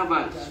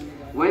Vaishnavas.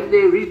 When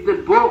they read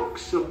the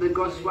books of the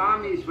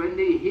Goswamis, when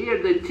they hear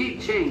the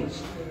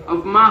teachings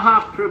of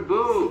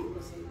Mahaprabhu,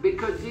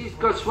 because these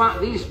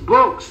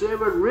books, they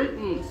were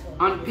written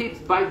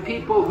by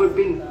people who had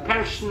been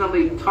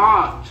personally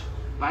taught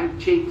by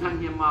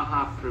Chaitanya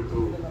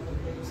Mahaprabhu.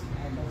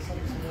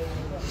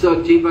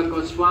 So Jiva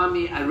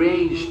Goswami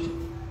arranged,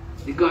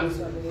 he got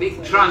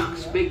big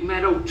trunks, big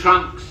metal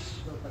trunks,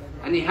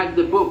 and he had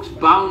the books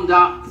bound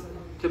up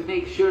to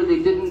make sure they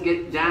didn't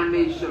get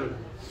damaged or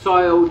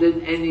soiled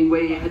in any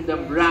way. He had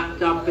them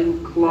wrapped up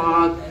in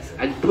cloth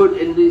and put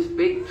in these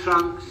big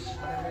trunks.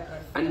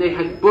 And they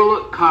had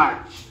bullock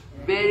carts,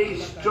 very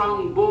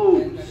strong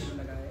bulls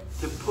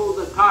to pull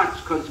the carts,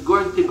 because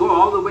going to go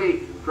all the way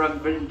from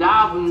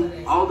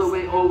Vrindavan all the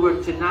way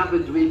over to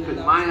Navadvip and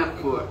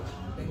Mayapur.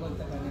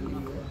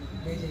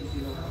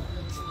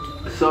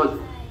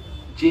 So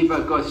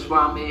Jiva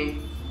Goswami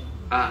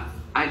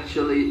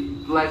actually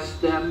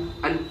blessed them.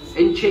 And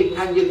in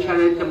Chaitanya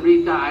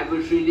Charitamrita, I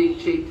was reading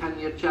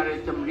Chaitanya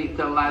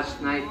Charitamrita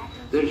last night,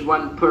 there's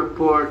one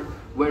purport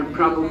where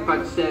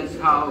Prabhupada says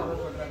how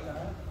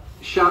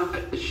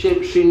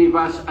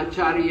Srinivas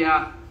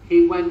Acharya,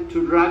 he went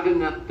to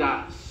Raghunath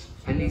Das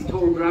and he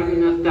told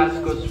Raghunath Das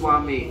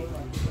Goswami,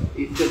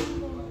 he said,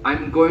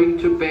 I'm going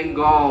to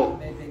Bengal.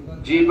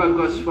 Jiva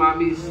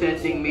Goswami is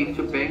sending me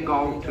to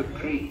Bengal to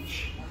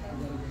preach.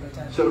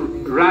 So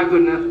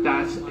Raghunath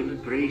Das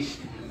embraced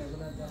him.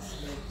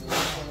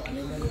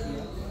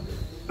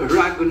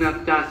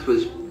 Raghunath Das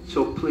was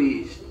so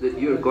pleased that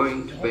you're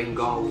going to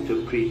Bengal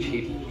to preach.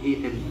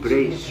 He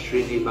embraced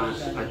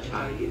Srinivas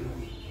Acharya.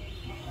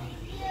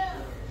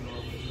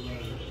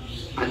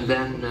 And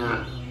then,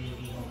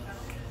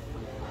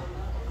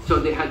 so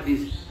they had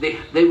these,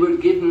 they were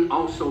given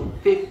also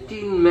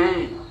 15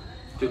 men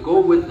to go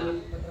with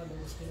them,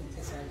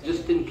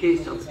 just in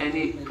case of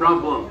any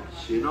problems,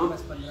 you know,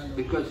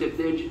 because if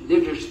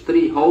they're just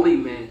 3 holy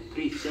men,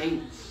 3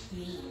 saints,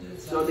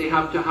 so they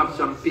have to have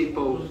some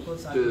people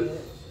to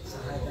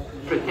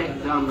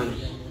protect them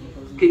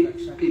and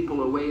keep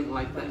people away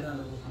like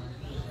that.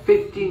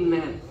 15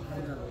 men.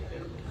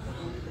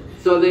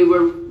 So they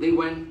went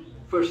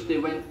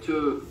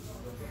to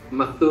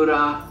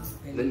Mathura,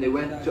 then they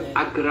went to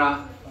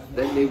Agra,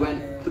 then they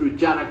went through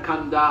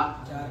Jharkhand,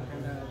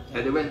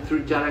 and they went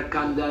through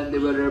Jharkhand and they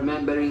were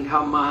remembering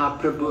how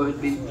Mahaprabhu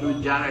had been through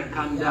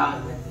Jharkhand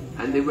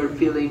and they were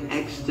feeling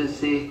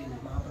ecstasy.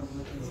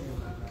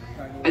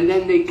 And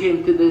then they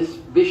came to this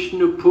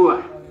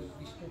Vishnupur.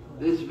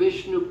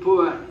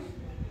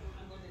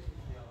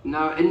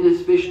 Now in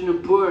this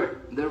Vishnupur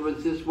there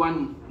was this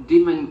one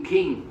demon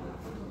king.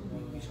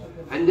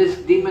 And this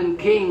demon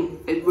king,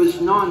 it was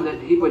known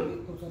that he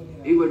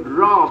would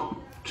rob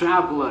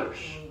travelers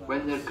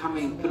when they're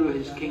coming through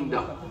his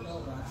kingdom.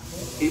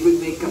 He would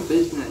make a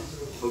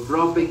business of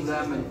robbing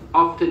them and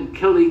often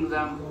killing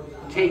them,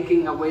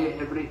 taking away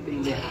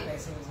everything they had.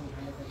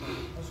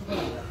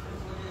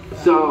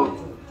 So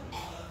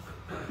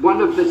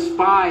one of the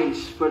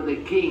spies for the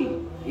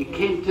king, he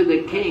came to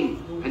the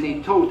king and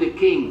he told the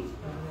king,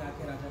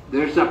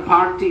 there's a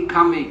party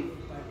coming.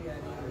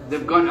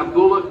 They've got a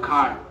bullock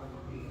cart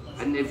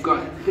and they've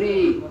got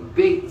 3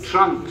 big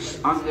trunks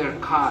on their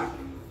cart.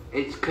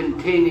 It's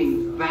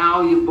containing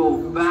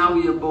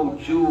valuable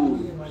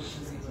jewels,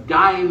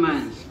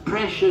 diamonds,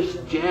 precious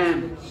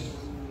gems.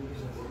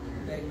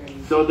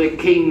 So the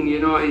king, you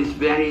know, is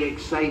very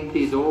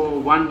excited. Oh,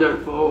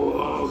 wonderful,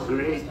 oh,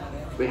 great.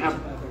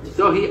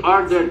 So he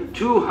ordered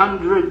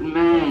 200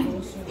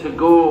 men to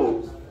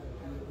go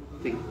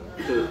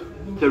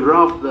to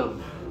rob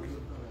them.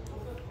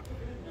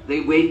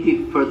 They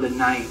waited for the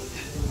night,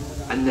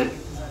 and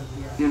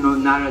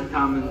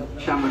Narottam and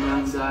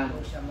Shamananda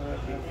and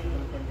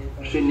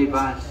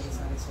Srinivas,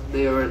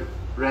 they were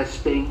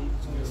resting,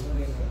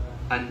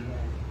 and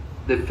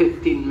the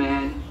 15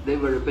 men, they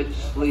were a bit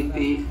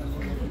sleepy.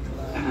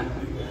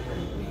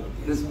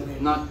 There's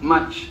not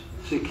much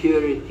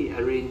security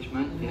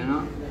arrangement, you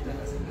know.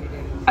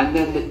 And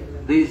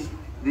then these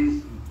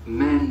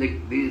men,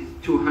 these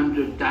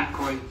 200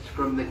 dacoits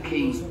from the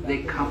king,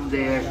 they come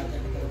there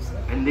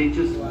and they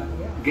just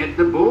get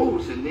the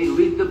bows and they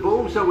lead the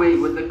bows away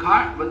with the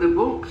cart with the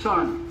books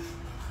on.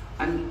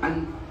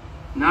 And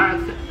now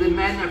the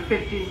men,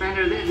 15 men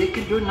are there, they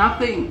can do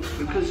nothing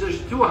because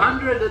there's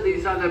 200 of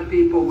these other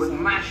people with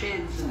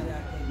machines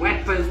and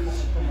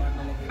weapons,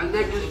 and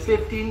they're just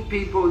 15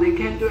 people, they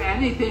can't do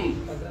anything.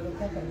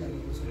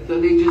 So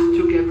they just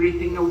took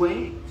everything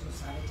away.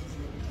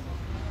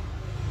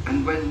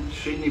 And when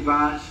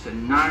Srinivas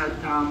and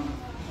Narottam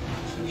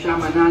and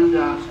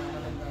Shamananda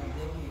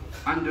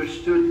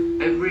understood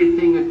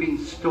everything had been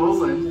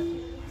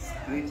stolen,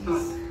 they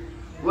thought,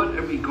 what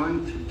are we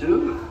going to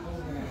do?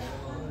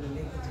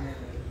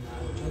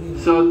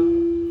 So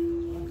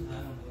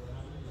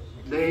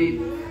they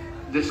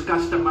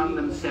discussed among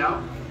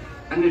themselves,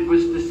 and it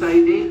was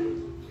decided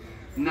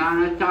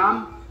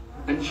Narottam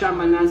and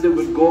Shamananda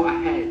would go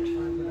ahead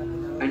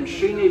and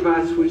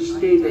Srinivas would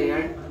stay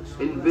there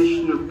in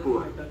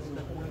Vishnupur.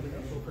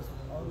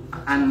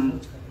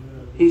 And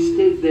he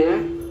stayed there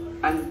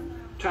and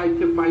tried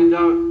to find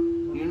out,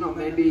 you know,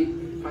 maybe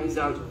find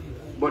out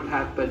what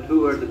happened,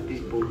 who are the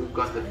people who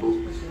got the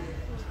books.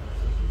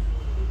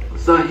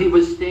 So he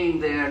was staying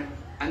there,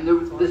 and there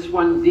was this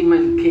one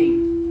demon king,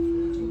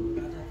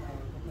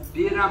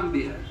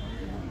 Birambir,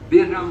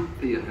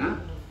 huh?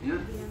 Yeah,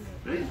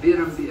 right?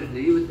 Birambir,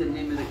 he was the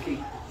name of the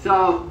king.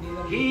 So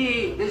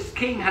this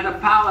king had a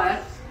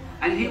palace,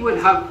 and he would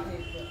have,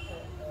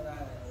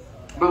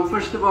 well,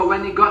 first of all,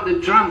 when he got the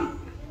trunk,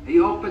 he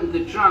opened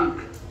the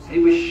trunk, he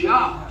was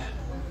shocked.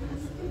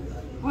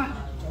 What?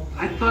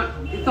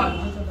 He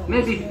thought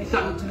maybe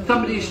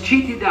somebody's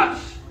cheated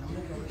us.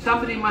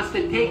 Somebody must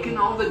have taken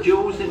all the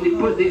jewels and they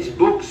put these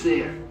books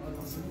there.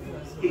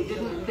 He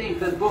didn't think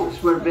the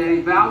books were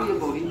very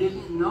valuable. He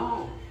didn't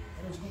know.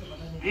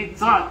 He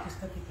thought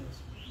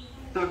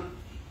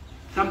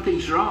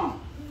something's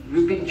wrong.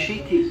 We've been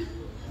cheated.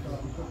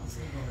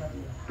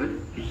 but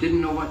he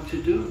didn't know what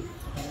to do.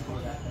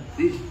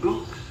 These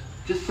books,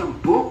 just some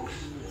books.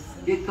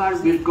 He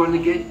thought we were going to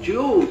get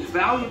jewels,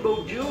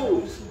 valuable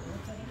jewels.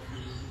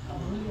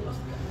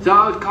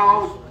 So he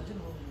called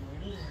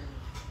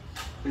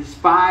the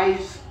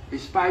spies. The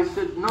spies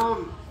said,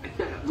 no,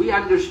 we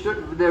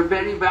understood they're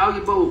very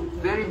valuable,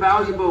 very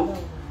valuable.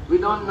 We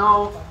don't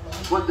know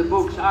what the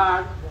books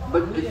are,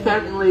 but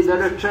certainly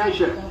they're a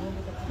treasure.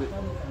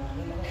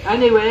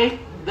 Anyway,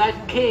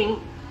 that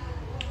king,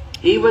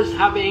 he was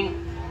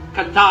having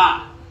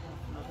katha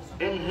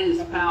in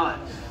his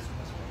palace.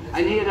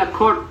 And he had a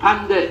court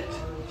pandit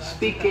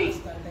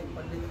speaking.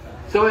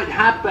 So it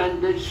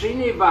happened that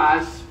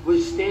Srivas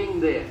was staying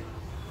there.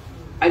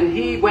 And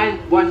he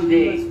went one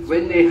day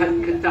when they had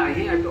katha.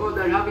 He had, oh,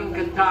 they're having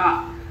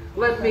katha.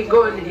 Let me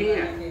go in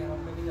here.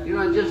 You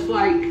know, just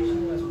like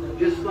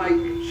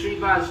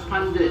Srivas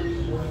Pandit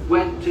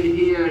went to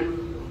hear,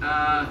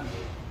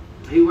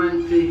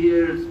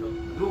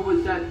 who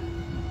was that?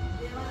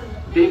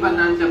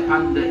 Devananda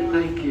Pandit,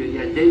 thank you.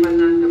 Yeah,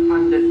 Devananda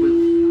Pandit was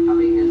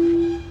having his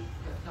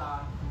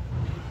katha.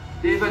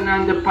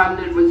 Devananda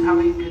Pandit was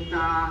having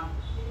katha,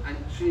 and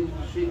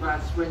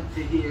Srivas went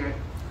to hear.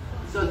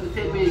 So the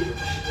same way,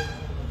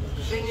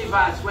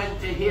 Srinivas went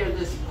to hear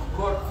this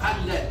court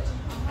pandit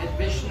at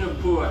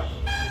Vishnupur.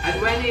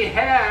 And when he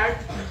heard,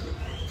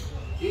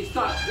 he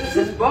thought, this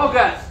is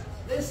bogus.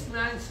 This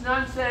man's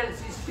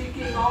nonsense. He's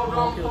speaking all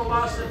wrong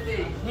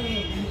philosophy.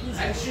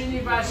 And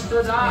Srinivas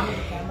stood up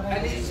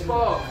and he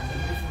spoke.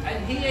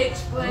 And he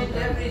explained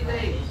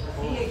everything.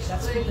 He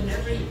explained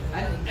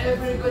and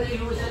everybody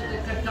who was at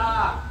the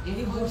katha,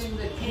 including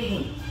the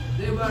king,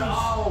 they were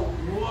all,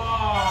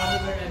 wow,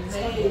 they were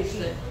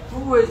amazed.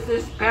 Who is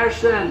this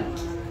person?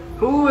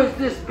 Who is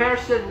this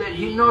person that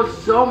he knows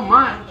so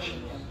much?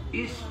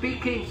 He's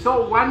speaking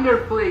so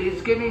wonderfully.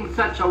 He's giving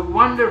such a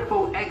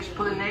wonderful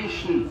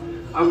explanation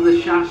of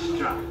the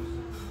Shastra.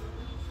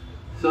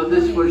 So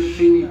this was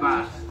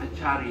Srinivas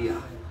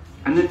Acharya.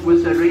 And it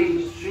was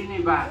arranged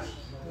Srinivas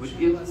would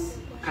give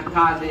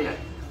katha there.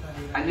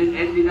 And it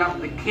ended up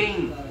the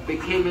king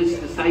became his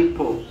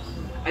disciple.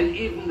 And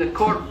even the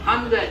court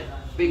pandit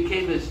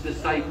became his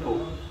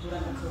disciple.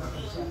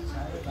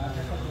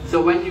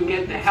 So when you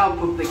get the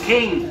help of the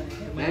king,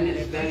 then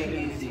it's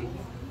very easy.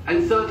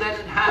 And so then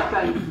it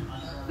happened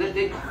that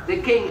the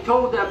king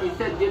told him, he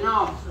said, you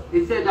know,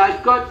 he said,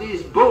 I've got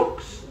these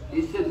books.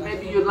 He said,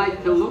 maybe you'd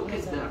like to look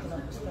at them.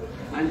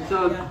 And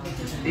so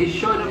he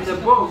showed him the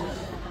books.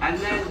 And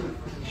then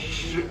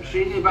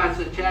Srinivas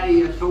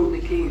Acharya told the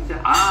king, he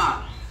said,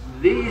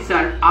 these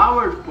are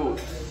our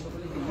books.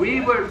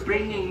 We were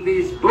bringing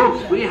these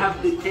books. We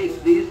have to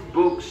take these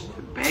books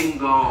to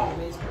Bengal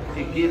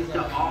to give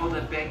to all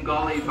the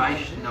Bengali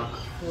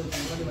Vaishnavas.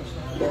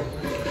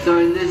 So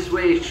in this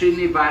way,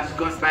 Srinivas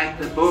got back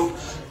the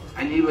books,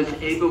 and he was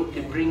able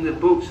to bring the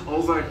books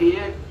over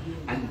here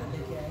and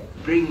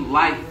bring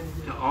life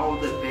to all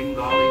the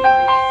Bengali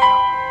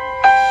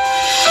Vaishnavas.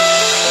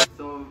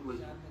 So it was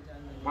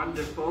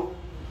wonderful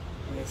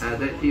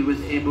that he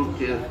was able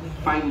to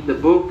find the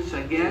books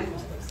again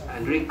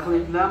and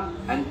reclaim them,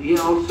 and he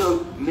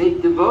also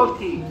made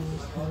devotees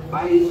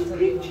by his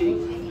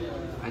preaching.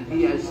 And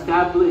he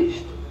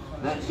established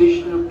that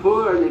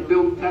Vishnupur, they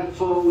built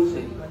temples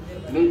and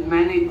made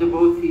many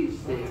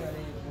devotees there.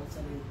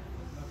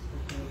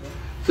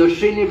 So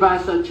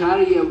Srinivas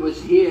Acharya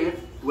was here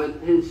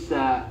with his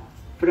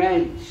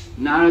friends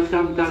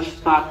Narottam Das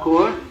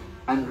Takur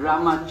and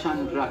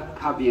Ramachandra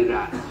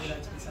Kaviraj.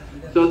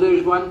 So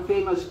there's one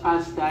famous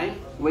pastime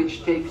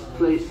which takes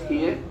place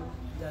here,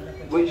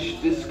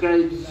 which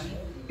describes,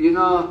 you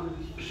know,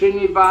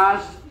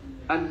 Srinivas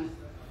and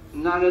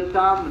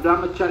Narottam,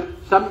 Ramachandra,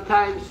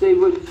 sometimes they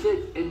would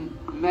sit in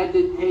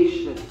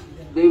meditation.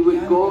 They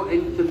would go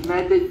into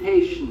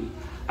meditation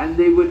and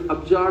they would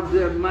absorb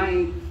their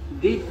mind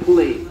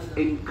deeply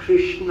in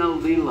Krishna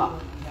Lila.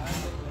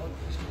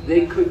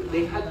 They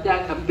had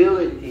that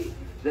ability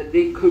that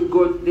they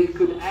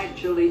could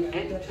actually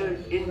enter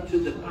into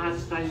the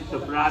pastimes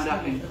of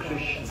Radha and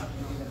Krishna.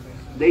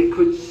 They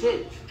could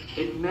sit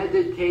in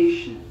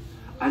meditation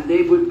and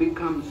they would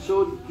become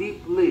so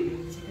deeply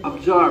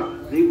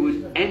absorbed, they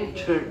would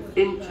enter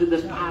into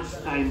the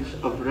pastimes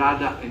of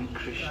Radha and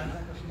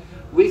Krishna.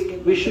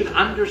 We should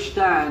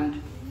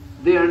understand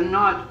they are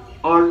not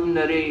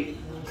ordinary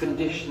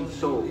conditioned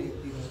souls.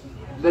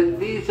 That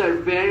these are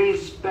very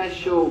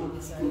special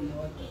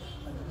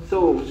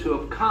souls who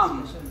have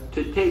come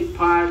to take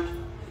part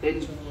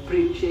in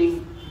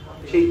preaching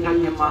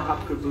Chaitanya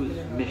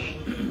Mahaprabhu's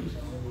mission.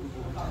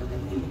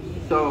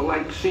 So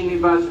like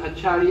Srinivas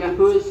Acharya,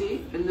 who is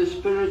he in the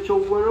spiritual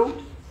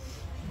world?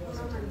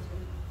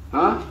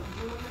 Huh?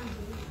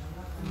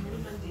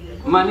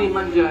 Mani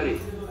Manjari,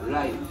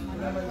 right.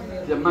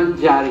 The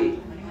Manjari.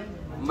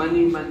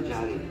 Mani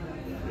Manjari,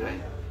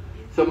 right.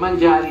 So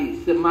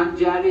Manjaris. The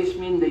Manjaris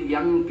mean the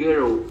young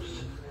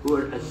girls who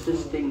are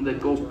assisting the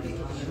gopis.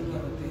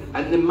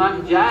 And the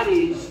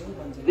Manjaris,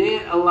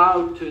 they're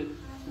allowed to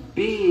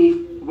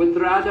be with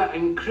Radha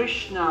and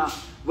Krishna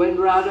when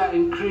Radha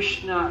and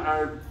Krishna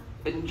are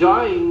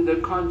enjoying their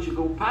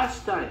conjugal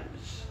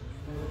pastimes.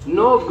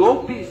 No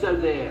gopis are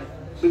there,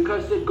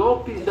 because the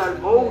gopis are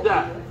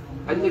older,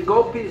 and the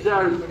gopis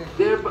are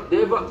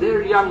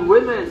they're young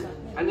women,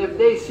 and if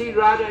they see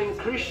Radha and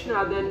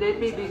Krishna, then they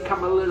may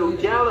become a little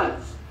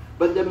jealous.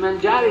 But the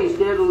manjaris,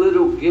 they're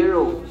little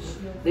girls.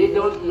 They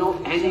don't know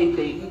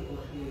anything.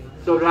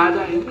 So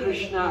Radha and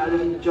Krishna are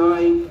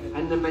enjoying,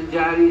 and the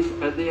manjaris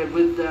are there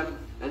with them,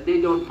 and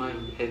they don't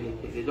mind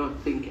anything. They don't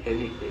think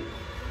anything.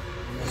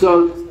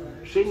 So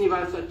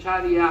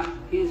Srinivasacharya,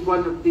 he's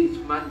one of these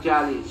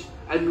manjaris.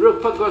 And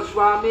Rupa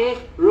Goswami,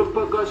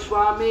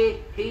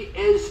 he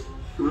is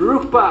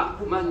Rupa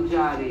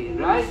Manjari,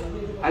 right?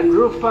 And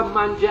Rupa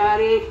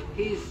Manjari,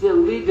 he's the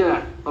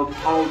leader of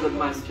all the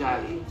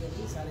manjaris.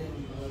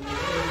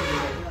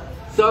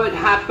 So it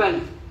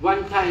happened,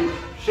 one time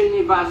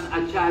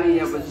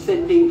Srinivasacharya was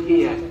sitting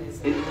here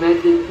in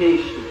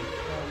meditation,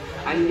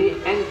 and he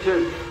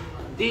entered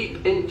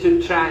deep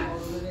into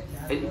trance,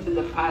 into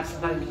the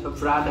pastimes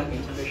of Radha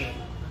and Krishna.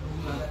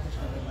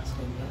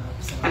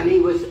 And he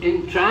was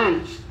in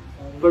trance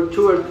for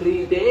 2 or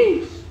 3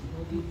 days.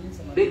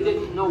 They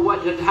didn't know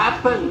what had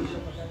happened.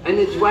 And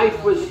his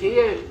wife was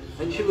here,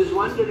 and she was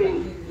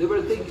wondering, they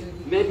were thinking,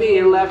 maybe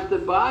he left the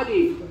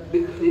body,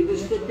 because he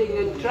was sitting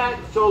in trance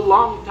so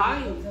long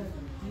time,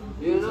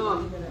 you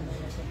know.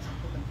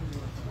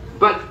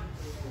 But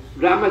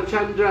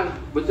Ramachandra,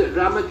 was it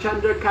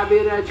Ramachandra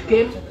Kaviraj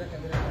came?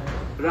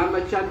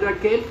 Ramachandra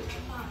came?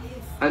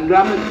 And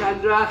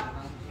Ramachandra,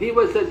 he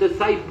was a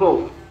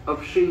disciple of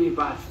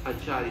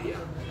Srinivasacharya.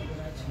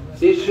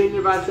 See,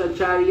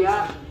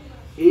 Srinivasacharya,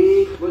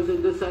 he was a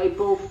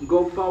disciple of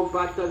Gopal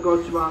Bhatta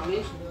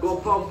Goswami.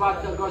 Gopal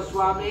Bhatta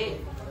Goswami,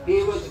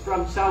 he was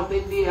from South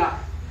India,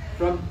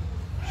 from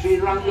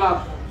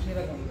Srirangam.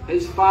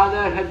 His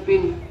father had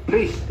been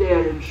priest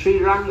there in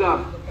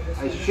Srirangam,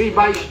 a Sri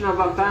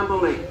Vaishnava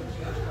family.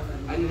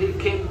 And he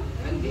came,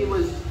 and he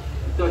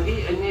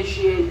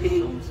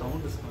initiated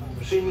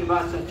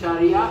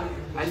Srinivasacharya.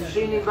 And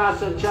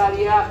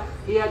Srinivasacharya,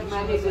 he had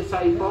many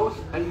disciples,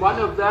 and one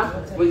of them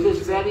was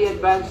this very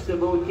advanced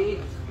devotee,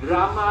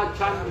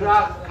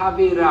 Ramachandra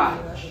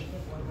Kaviraj.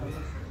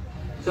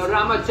 So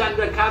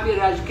Ramachandra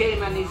Kaviraj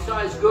came and he saw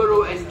his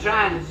guru in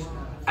trance,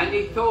 and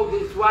he told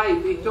his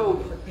wife, he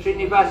told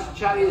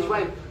Srinivasacharya's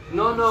wife,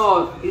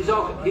 no, he's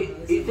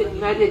in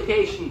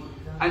meditation.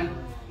 And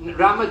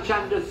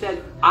Ramachandra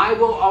said, I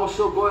will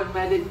also go in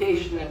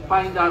meditation and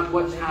find out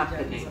what's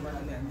happening.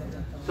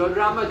 So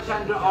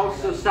Ramachandra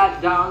also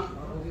sat down,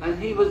 and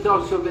he was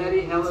also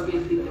very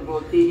elevated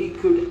devotee. He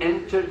could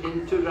enter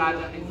into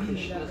Radha and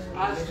Krishna's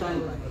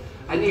pastime.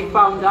 And he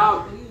found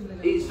out,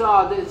 he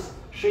saw this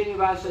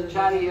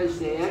Srinivasacharya is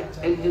there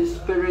in his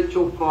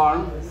spiritual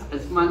form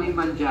as Mani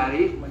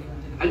Manjari.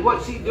 And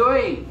what's he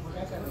doing?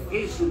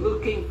 He's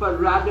looking for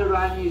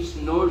Radharani's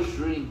nose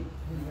ring.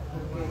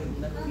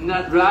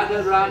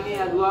 Radharani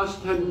had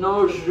lost her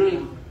nose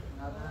ring.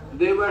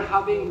 They were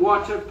having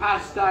water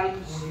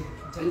pastimes,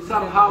 and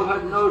somehow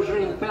her nose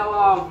ring fell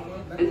off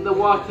in the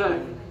water.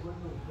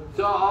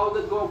 So all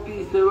the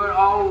gopis, they were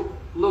all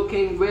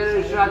looking, where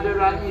is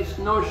Radharani's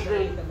nose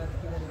ring?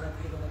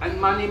 And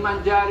Mani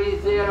Manjari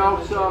is there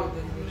also,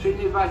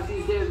 Srinivas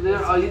is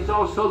there, he's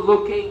also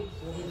looking.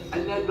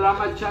 And then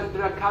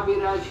Ramachandra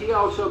Kaviraj, he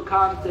also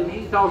comes, and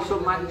he's also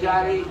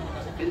Manjari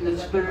in the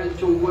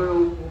spiritual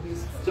world.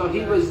 So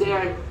he was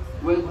there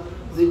when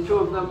the two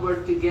of them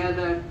were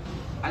together,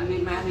 and they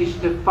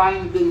managed to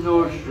find the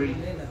nose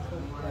ring.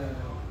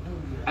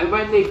 And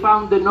when they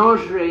found the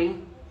nose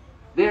ring,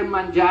 they're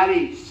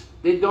Manjaris.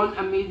 They don't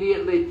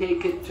immediately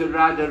take it to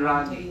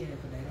Radharani,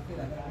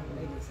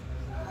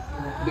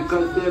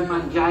 because they're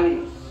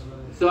Manjaris.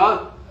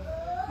 So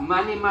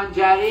Mani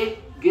Manjari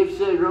gives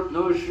the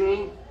nose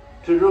ring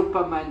to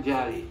Rupa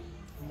Manjari.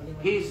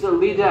 He's the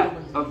leader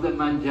of the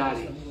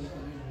Manjaris.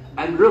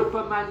 And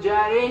Rupa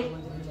Manjari,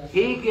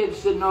 he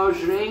gives the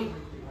nose ring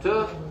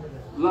to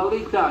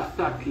Lalita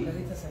Saki,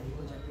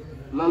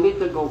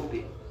 Lalita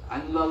Gopi.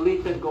 And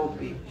Lalita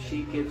Gopi,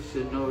 she gives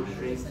the nose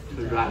ring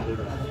to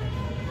Radharani.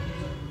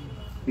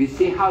 You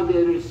see how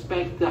they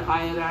respect the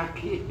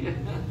hierarchy?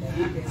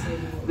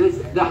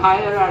 The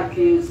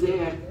hierarchy is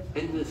there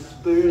in the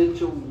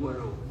spiritual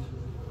world.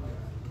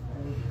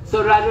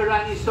 So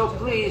Radharani is so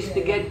pleased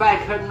to get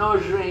back her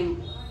nose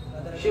ring.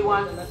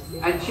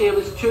 And she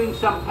was chewing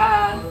some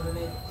pan,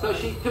 so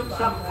she took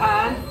some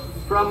pan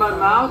from her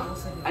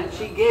mouth and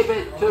she gave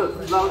it to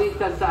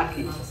Lalita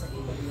Saki.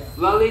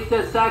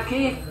 Lalita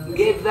Saki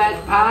gave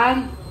that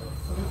pan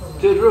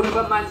to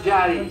Rupa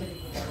Manjari.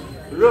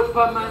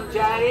 Rupa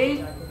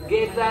Manjari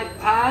gave that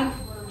pan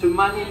to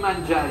Mani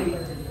Manjari.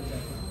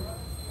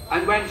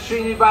 And when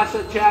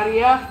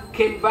Srinivasacharya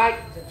came back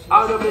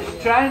out of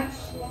his trance,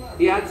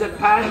 he had the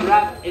pan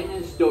wrapped in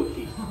his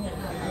dhoti.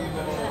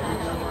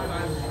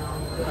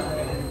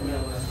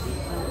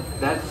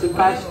 That's the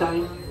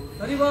pastime.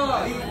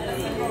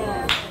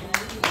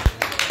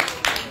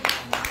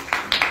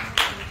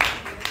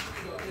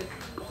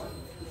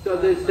 So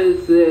this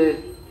is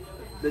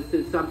this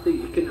is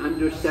something you can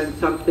understand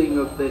something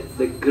of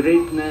the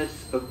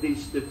greatness of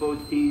these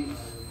devotees.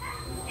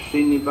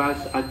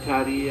 Srinivas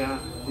Acharya,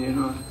 you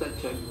know,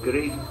 such a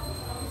great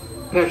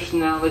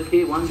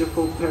personality,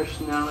 wonderful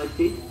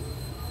personality.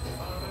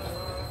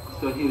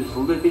 So he was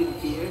living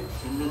here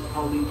in this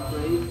holy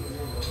place.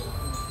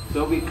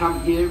 So we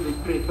come here, we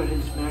pray for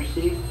his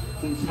mercy.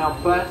 Please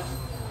help us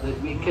that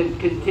we can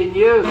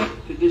continue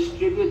to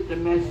distribute the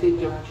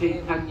message of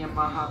Chaitanya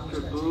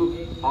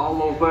Mahaprabhu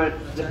all over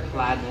the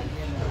planet.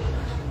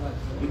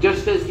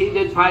 Just as he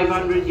did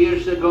 500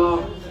 years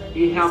ago,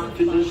 he helped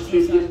to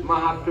distribute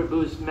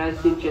Mahaprabhu's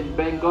message in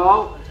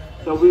Bengal.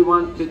 So we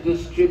want to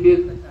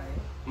distribute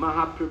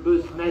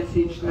Mahaprabhu's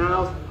message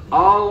now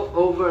all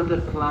over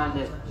the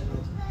planet.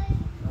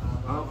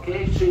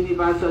 Okay,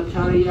 Srinivasa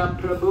Acharya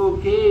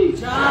Prabhu ki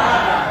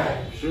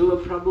Jai,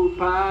 Srila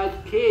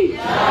Prabhupada ki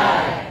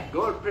Jai,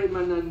 Gaur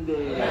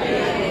Premanande.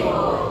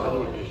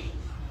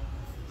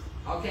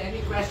 Okay,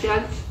 any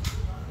questions?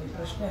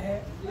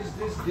 Is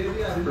this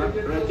deity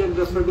related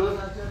Rajendra to Prabhu?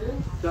 Acharya?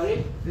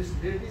 Sorry? This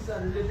deities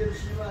are related to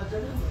Srivas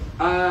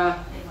Acharya?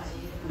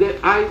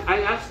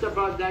 I asked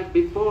about that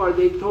before.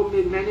 They told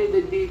me many of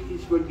the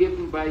deities were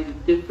given by the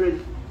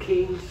different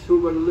kings who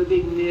were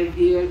living near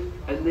here,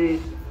 and they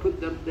put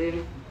them there,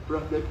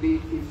 brought the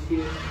deities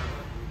here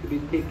to be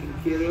taken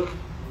care of.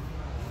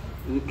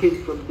 They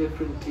came from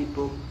different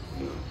people,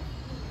 you know.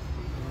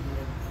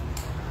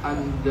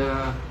 And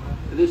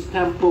this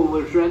temple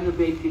was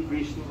renovated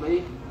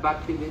recently.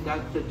 Bhakti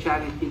Vedanta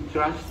Charity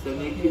Trust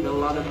donated a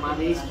lot of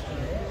money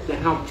to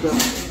help them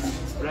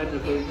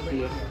renovate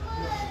here.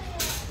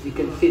 You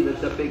can see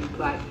there's a big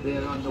plaque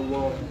there on the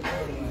wall.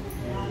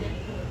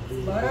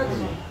 Maharaj,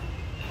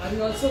 are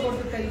you also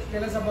going to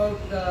tell us about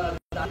the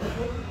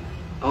Takur?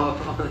 Oh,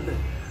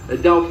 the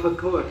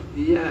Takur,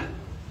 yeah.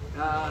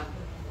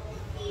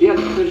 Yeah,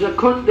 there's a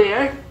kund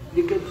there.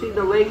 You can see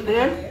the lake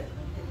there.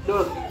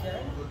 So,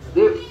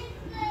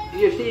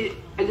 you see,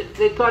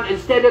 they thought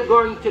instead of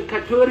going to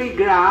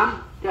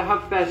Jajigram to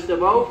have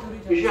festival,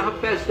 we should have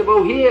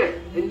festival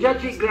here in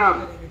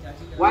Jajigram.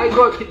 Why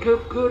go to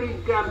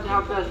Jajigram to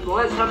have festival?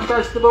 Let's have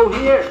festival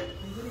here.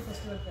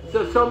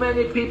 So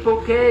many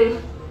people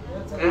came,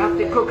 they have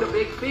to cook a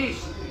big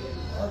feast.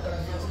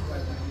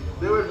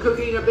 They were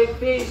cooking a big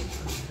feast,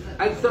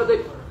 and so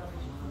they,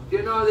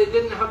 you know, they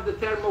didn't have the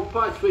thermal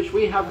pots which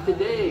we have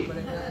today.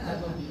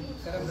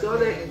 So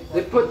they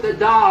put the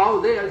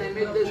dal there, they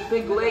made this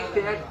big lake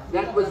there,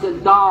 that was the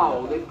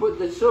dal. They put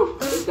the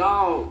soup, the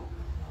dal.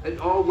 It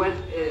all went,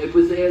 it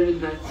was there in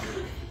the,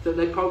 so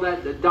they call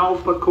that the dal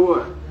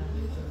pakur.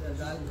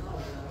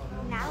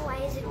 Now why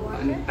is it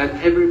water?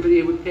 And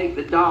everybody would take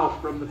the dal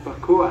from the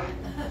pakur.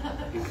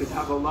 You could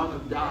have a lot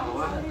of dal.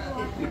 Huh?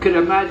 You can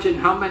imagine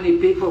how many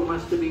people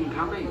must have been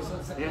coming.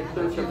 They had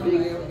such a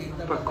big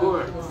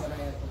pakur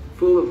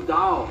full of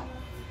dal.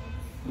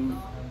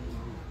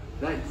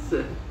 That's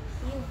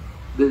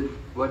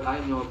what I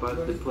know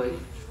about the place.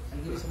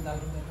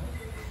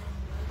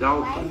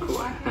 Dal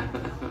pakur.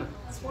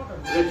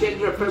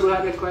 Rajendra Prabhu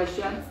had a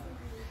question?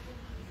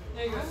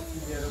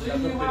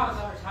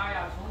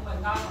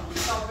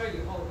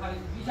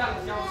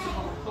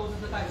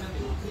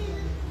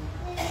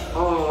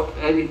 Oh,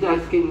 and he's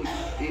asking,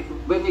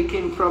 when he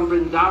came from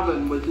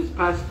Vrindavan, was his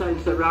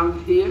pastimes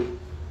around here?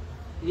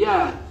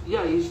 Yeah,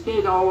 he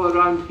stayed all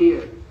around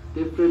here,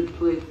 different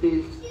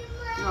places.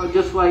 You know,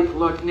 just like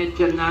Lord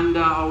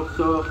Nityananda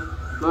also.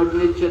 Lord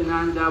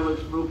Nityananda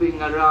was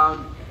moving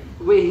around.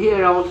 We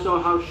hear also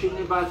how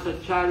Srinivas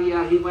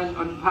Acharya, he went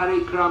on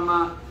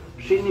parikrama.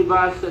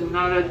 Srinivas and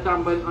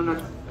Narasam went on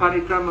a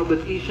parikrama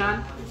with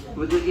Ishan.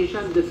 With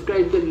Ishan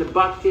described in the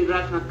Bhakti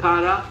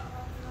Ratnakara.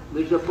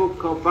 There's a book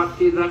called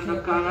Bhakti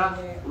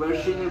Ratnakara where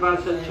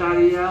Srinivas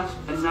Acharya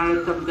and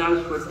Narasam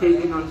Das were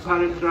taken on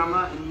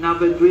parikrama in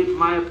Navadvip,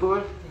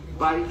 Mayapur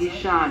by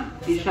Ishan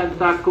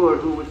Takur,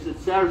 who was the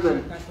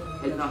servant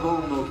in the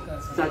home of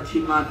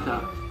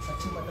Sachimata.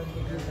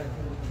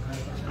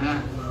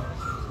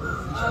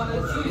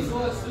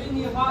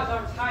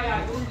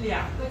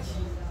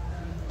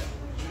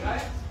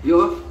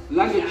 Your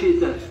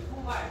Langachitas.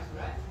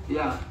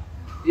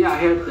 Yeah, I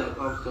heard that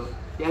also.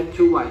 He had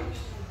 2 wives.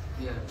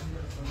 Yeah.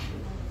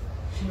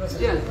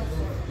 Yes.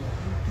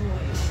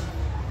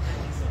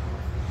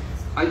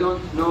 I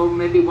don't know,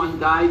 maybe one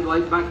died,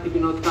 like Bhakti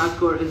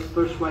Takur, his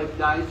first wife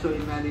died, so he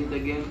married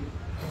again.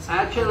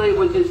 Actually, it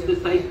was his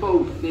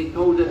disciples, they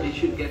told him he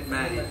should get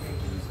married.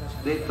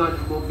 They thought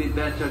it would be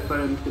better for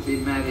him to be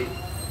married.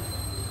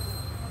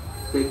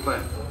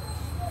 Safer.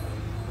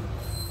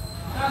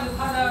 但是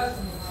他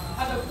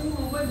的姑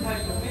姑问他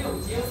有没有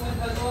结婚，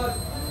他说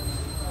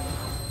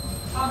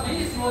他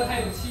没说他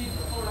有妻子。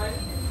后来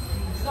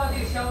你知道这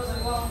个消息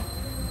吗？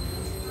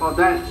 Oh,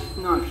 that's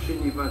not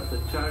Srinivasa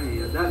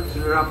Acharya. That's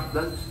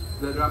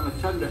the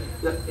Ramachandra.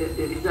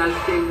 He's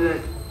asking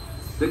that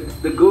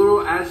the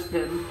Guru asked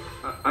him,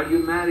 "Are you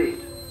married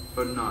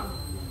or not?"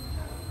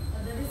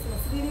 That is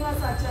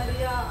Srinivasa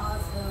Acharya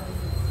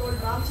told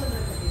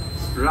Ramachandra.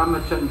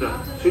 Ramachandra.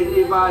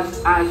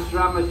 Srinivas asked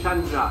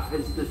Ramachandra,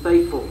 his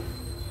disciple.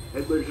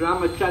 It was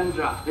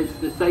Ramachandra, his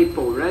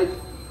disciple, right?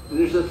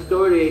 There's a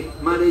story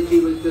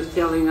Maharaji was just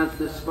telling us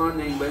this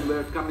morning when we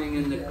were coming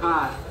in the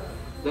car,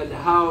 that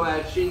how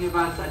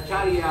Srivas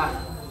Acharya,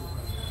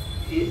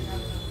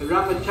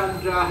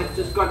 Ramachandra had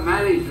just got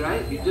married,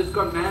 right? He just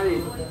got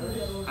married.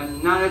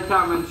 And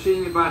Narottam and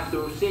Srivas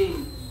were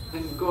seeing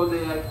him go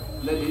there,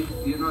 that he,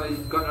 you know,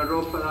 he's got a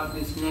rope around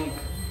his neck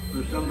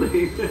or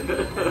something.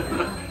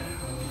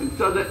 And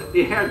so that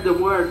he heard the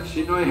words,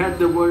 you know, he heard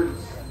the words.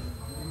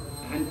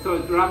 And so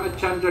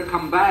Ramachandra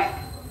come back.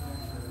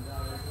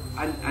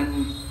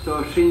 And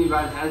so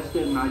Srinivas asked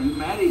him, are you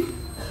married?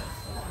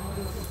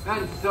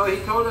 And so he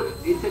told him,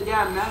 he said,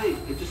 yeah, I'm married.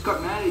 I just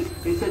got married.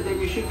 He said, then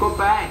you should go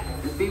back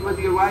and be with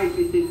your wife.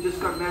 He said, you just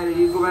got married,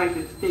 you go back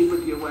and stay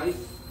with your wife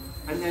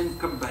and then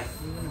come back.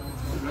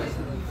 Right?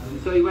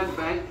 And so he went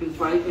back to his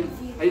wife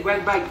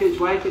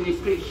and he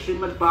preached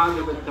Srimad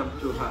Bhagavatam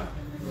to her.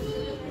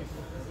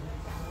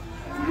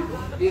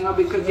 You know,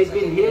 because he'd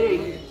been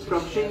hearing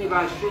from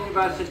Srinivas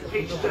had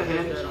preached to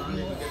him.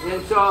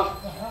 And so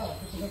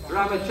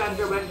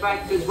Ramachandra went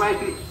back to his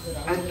wife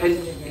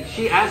and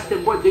she asked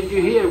him, what did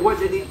you hear? What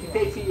did he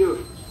say to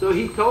you? So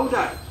he told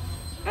her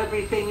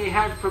everything he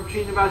heard from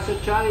Srivas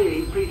Acharya.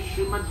 He preached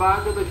Srimad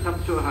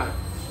Bhagavatam to her.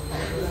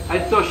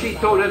 And so she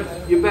told him,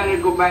 you better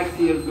go back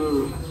to your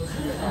guru.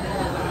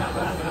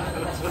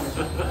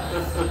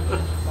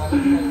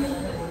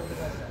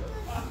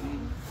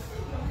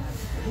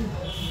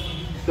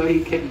 So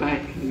he came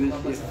back. He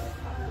was here.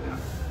 Yeah.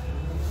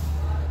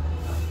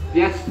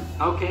 Yes?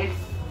 Okay.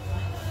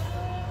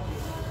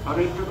 All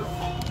right, Prabhu?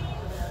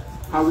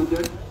 How we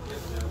doing?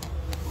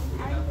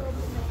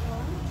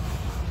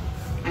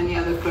 Any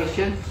other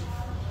questions?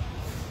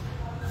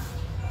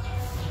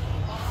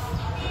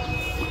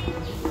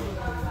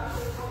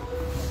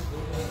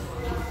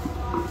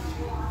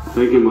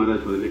 Thank you,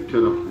 Maharaj, for the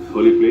lecture of this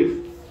holy place.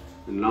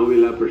 And now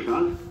we'll have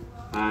prasad.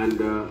 And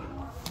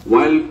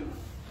while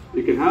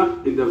you can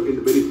have in the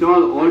very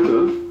small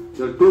altar,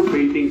 there are two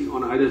paintings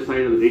on either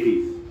side of the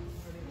deities.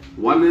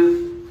 One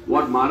is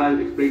what Maharaj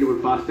explained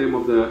about pastime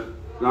of the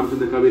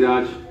Ramchandra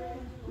Kaviraj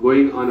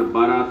going on a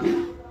barat,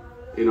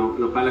 in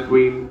a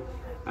palanquin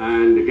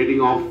and getting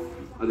off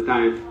at the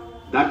time.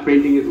 That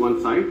painting is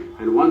one side,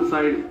 and one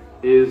side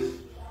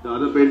is, the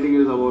other painting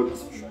is about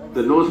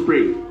the nose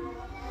spring,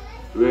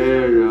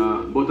 where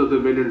both of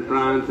them went in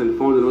trance and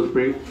found the nose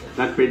spring.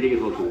 That painting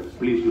is also there.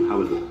 Please do have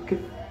a look. Okay?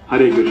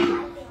 Hare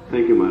Krishna.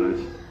 Thank you, Maharaj.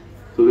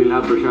 So we'll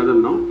have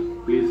prasadam now.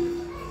 Please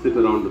sit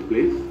around the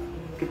place.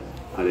 Okay?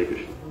 Hare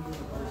Krishna.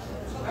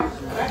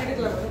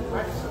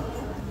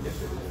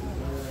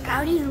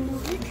 How do you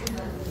remove it?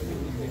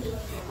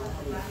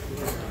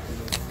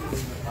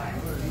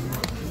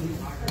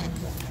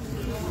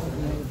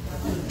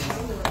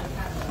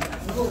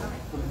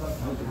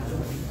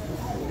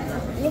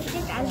 Lift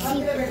it, I'll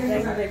see if it's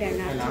good or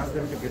not. I'll ask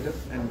them to get up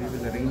and we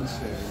will arrange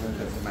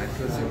the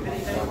mattress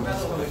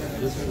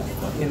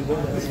in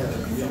both.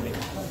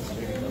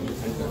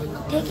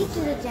 Take it to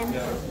the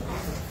temple.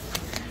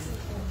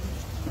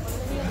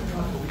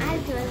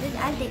 I'll do it,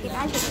 I'll take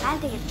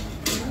it.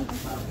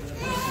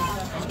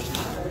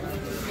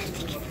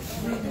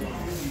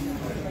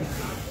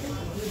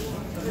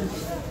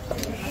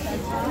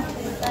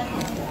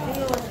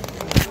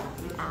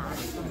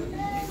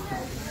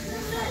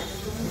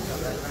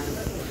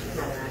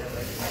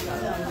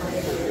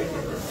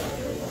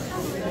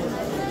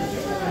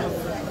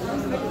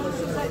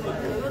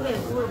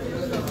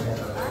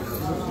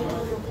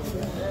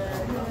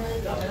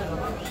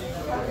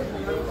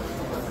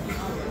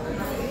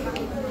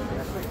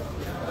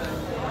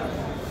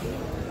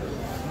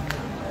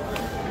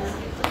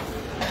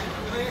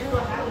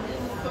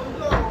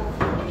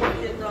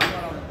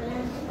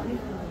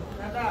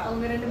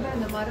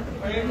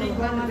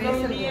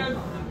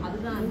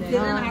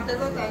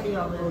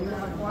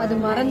 அது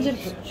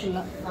மறைஞ்சிருச்சு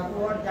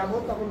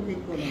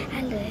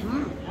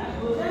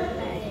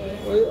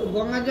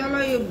গঙ্গা জল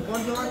ওই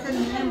পঞ্চমাতে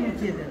নিয়ে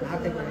মুছিয়ে দেন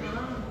হাতে করে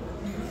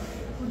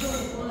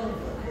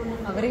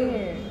அவரே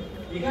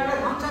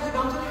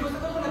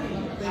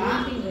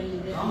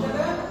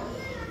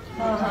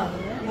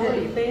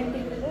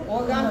ও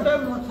গানটা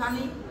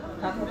মোছানি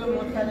ঠাকুরের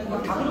মোছানি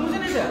ঠাকুর মুছে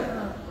নিছে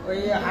ওই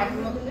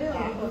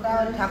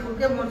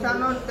ঠাকুরকে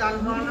মোছানোর চাল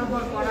ধরানোর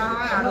পর করা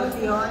হয়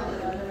আরতি হয়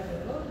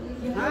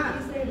হ্যাঁ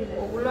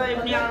ওগুলো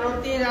এমনি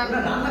আরতি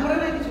রান্না করে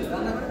না কিছু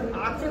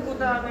আছে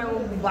কোথাও আমি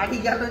বাড়ি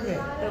গেল যে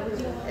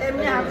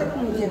এমনি হাতে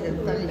মুছে দেন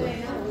তাহলে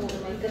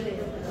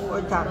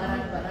ওই থাক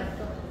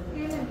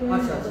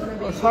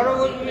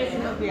সরোবর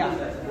বিষ্ণুপ্রিয়া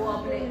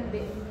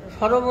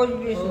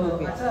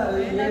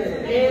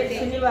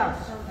শ্রীনিবাস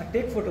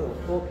টেক ফটো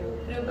ওকে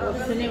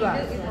শ্রীনিবাস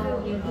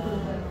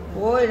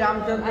ওই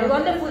রামচন্দ্র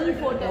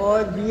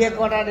ওই বিয়ে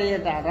করার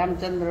এটা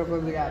রামচন্দ্র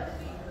কবিরাজ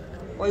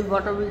ওই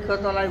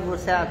বটবৃক্ষতলায়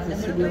বসে আছে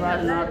শ্রীনিবাস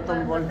নরোত্তম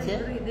বলছে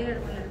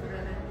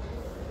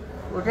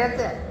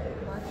ওটাতে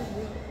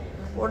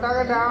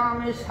ওটাকে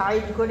আমি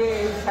সাইড করে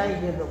এই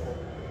সাইডে দেবো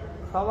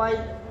সবাই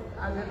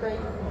আগে তো এই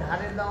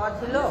ধারে দেওয়া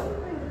ছিল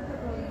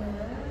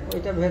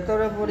ওইটা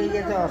ভেতরে পড়ে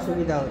যেতে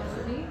অসুবিধা হচ্ছে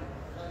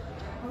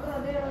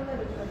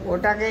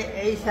ওটাকে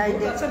এই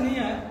সাইডে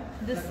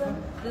This one,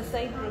 this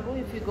side, Prabhu.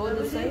 If you go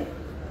this side.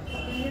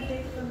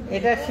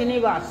 এটা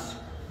শ্রীনিবাস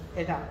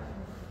এটা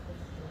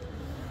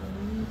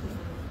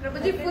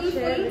Prabhuji, full.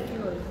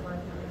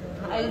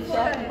 I'll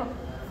share.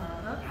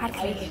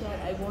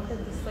 I wanted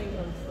this side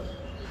also.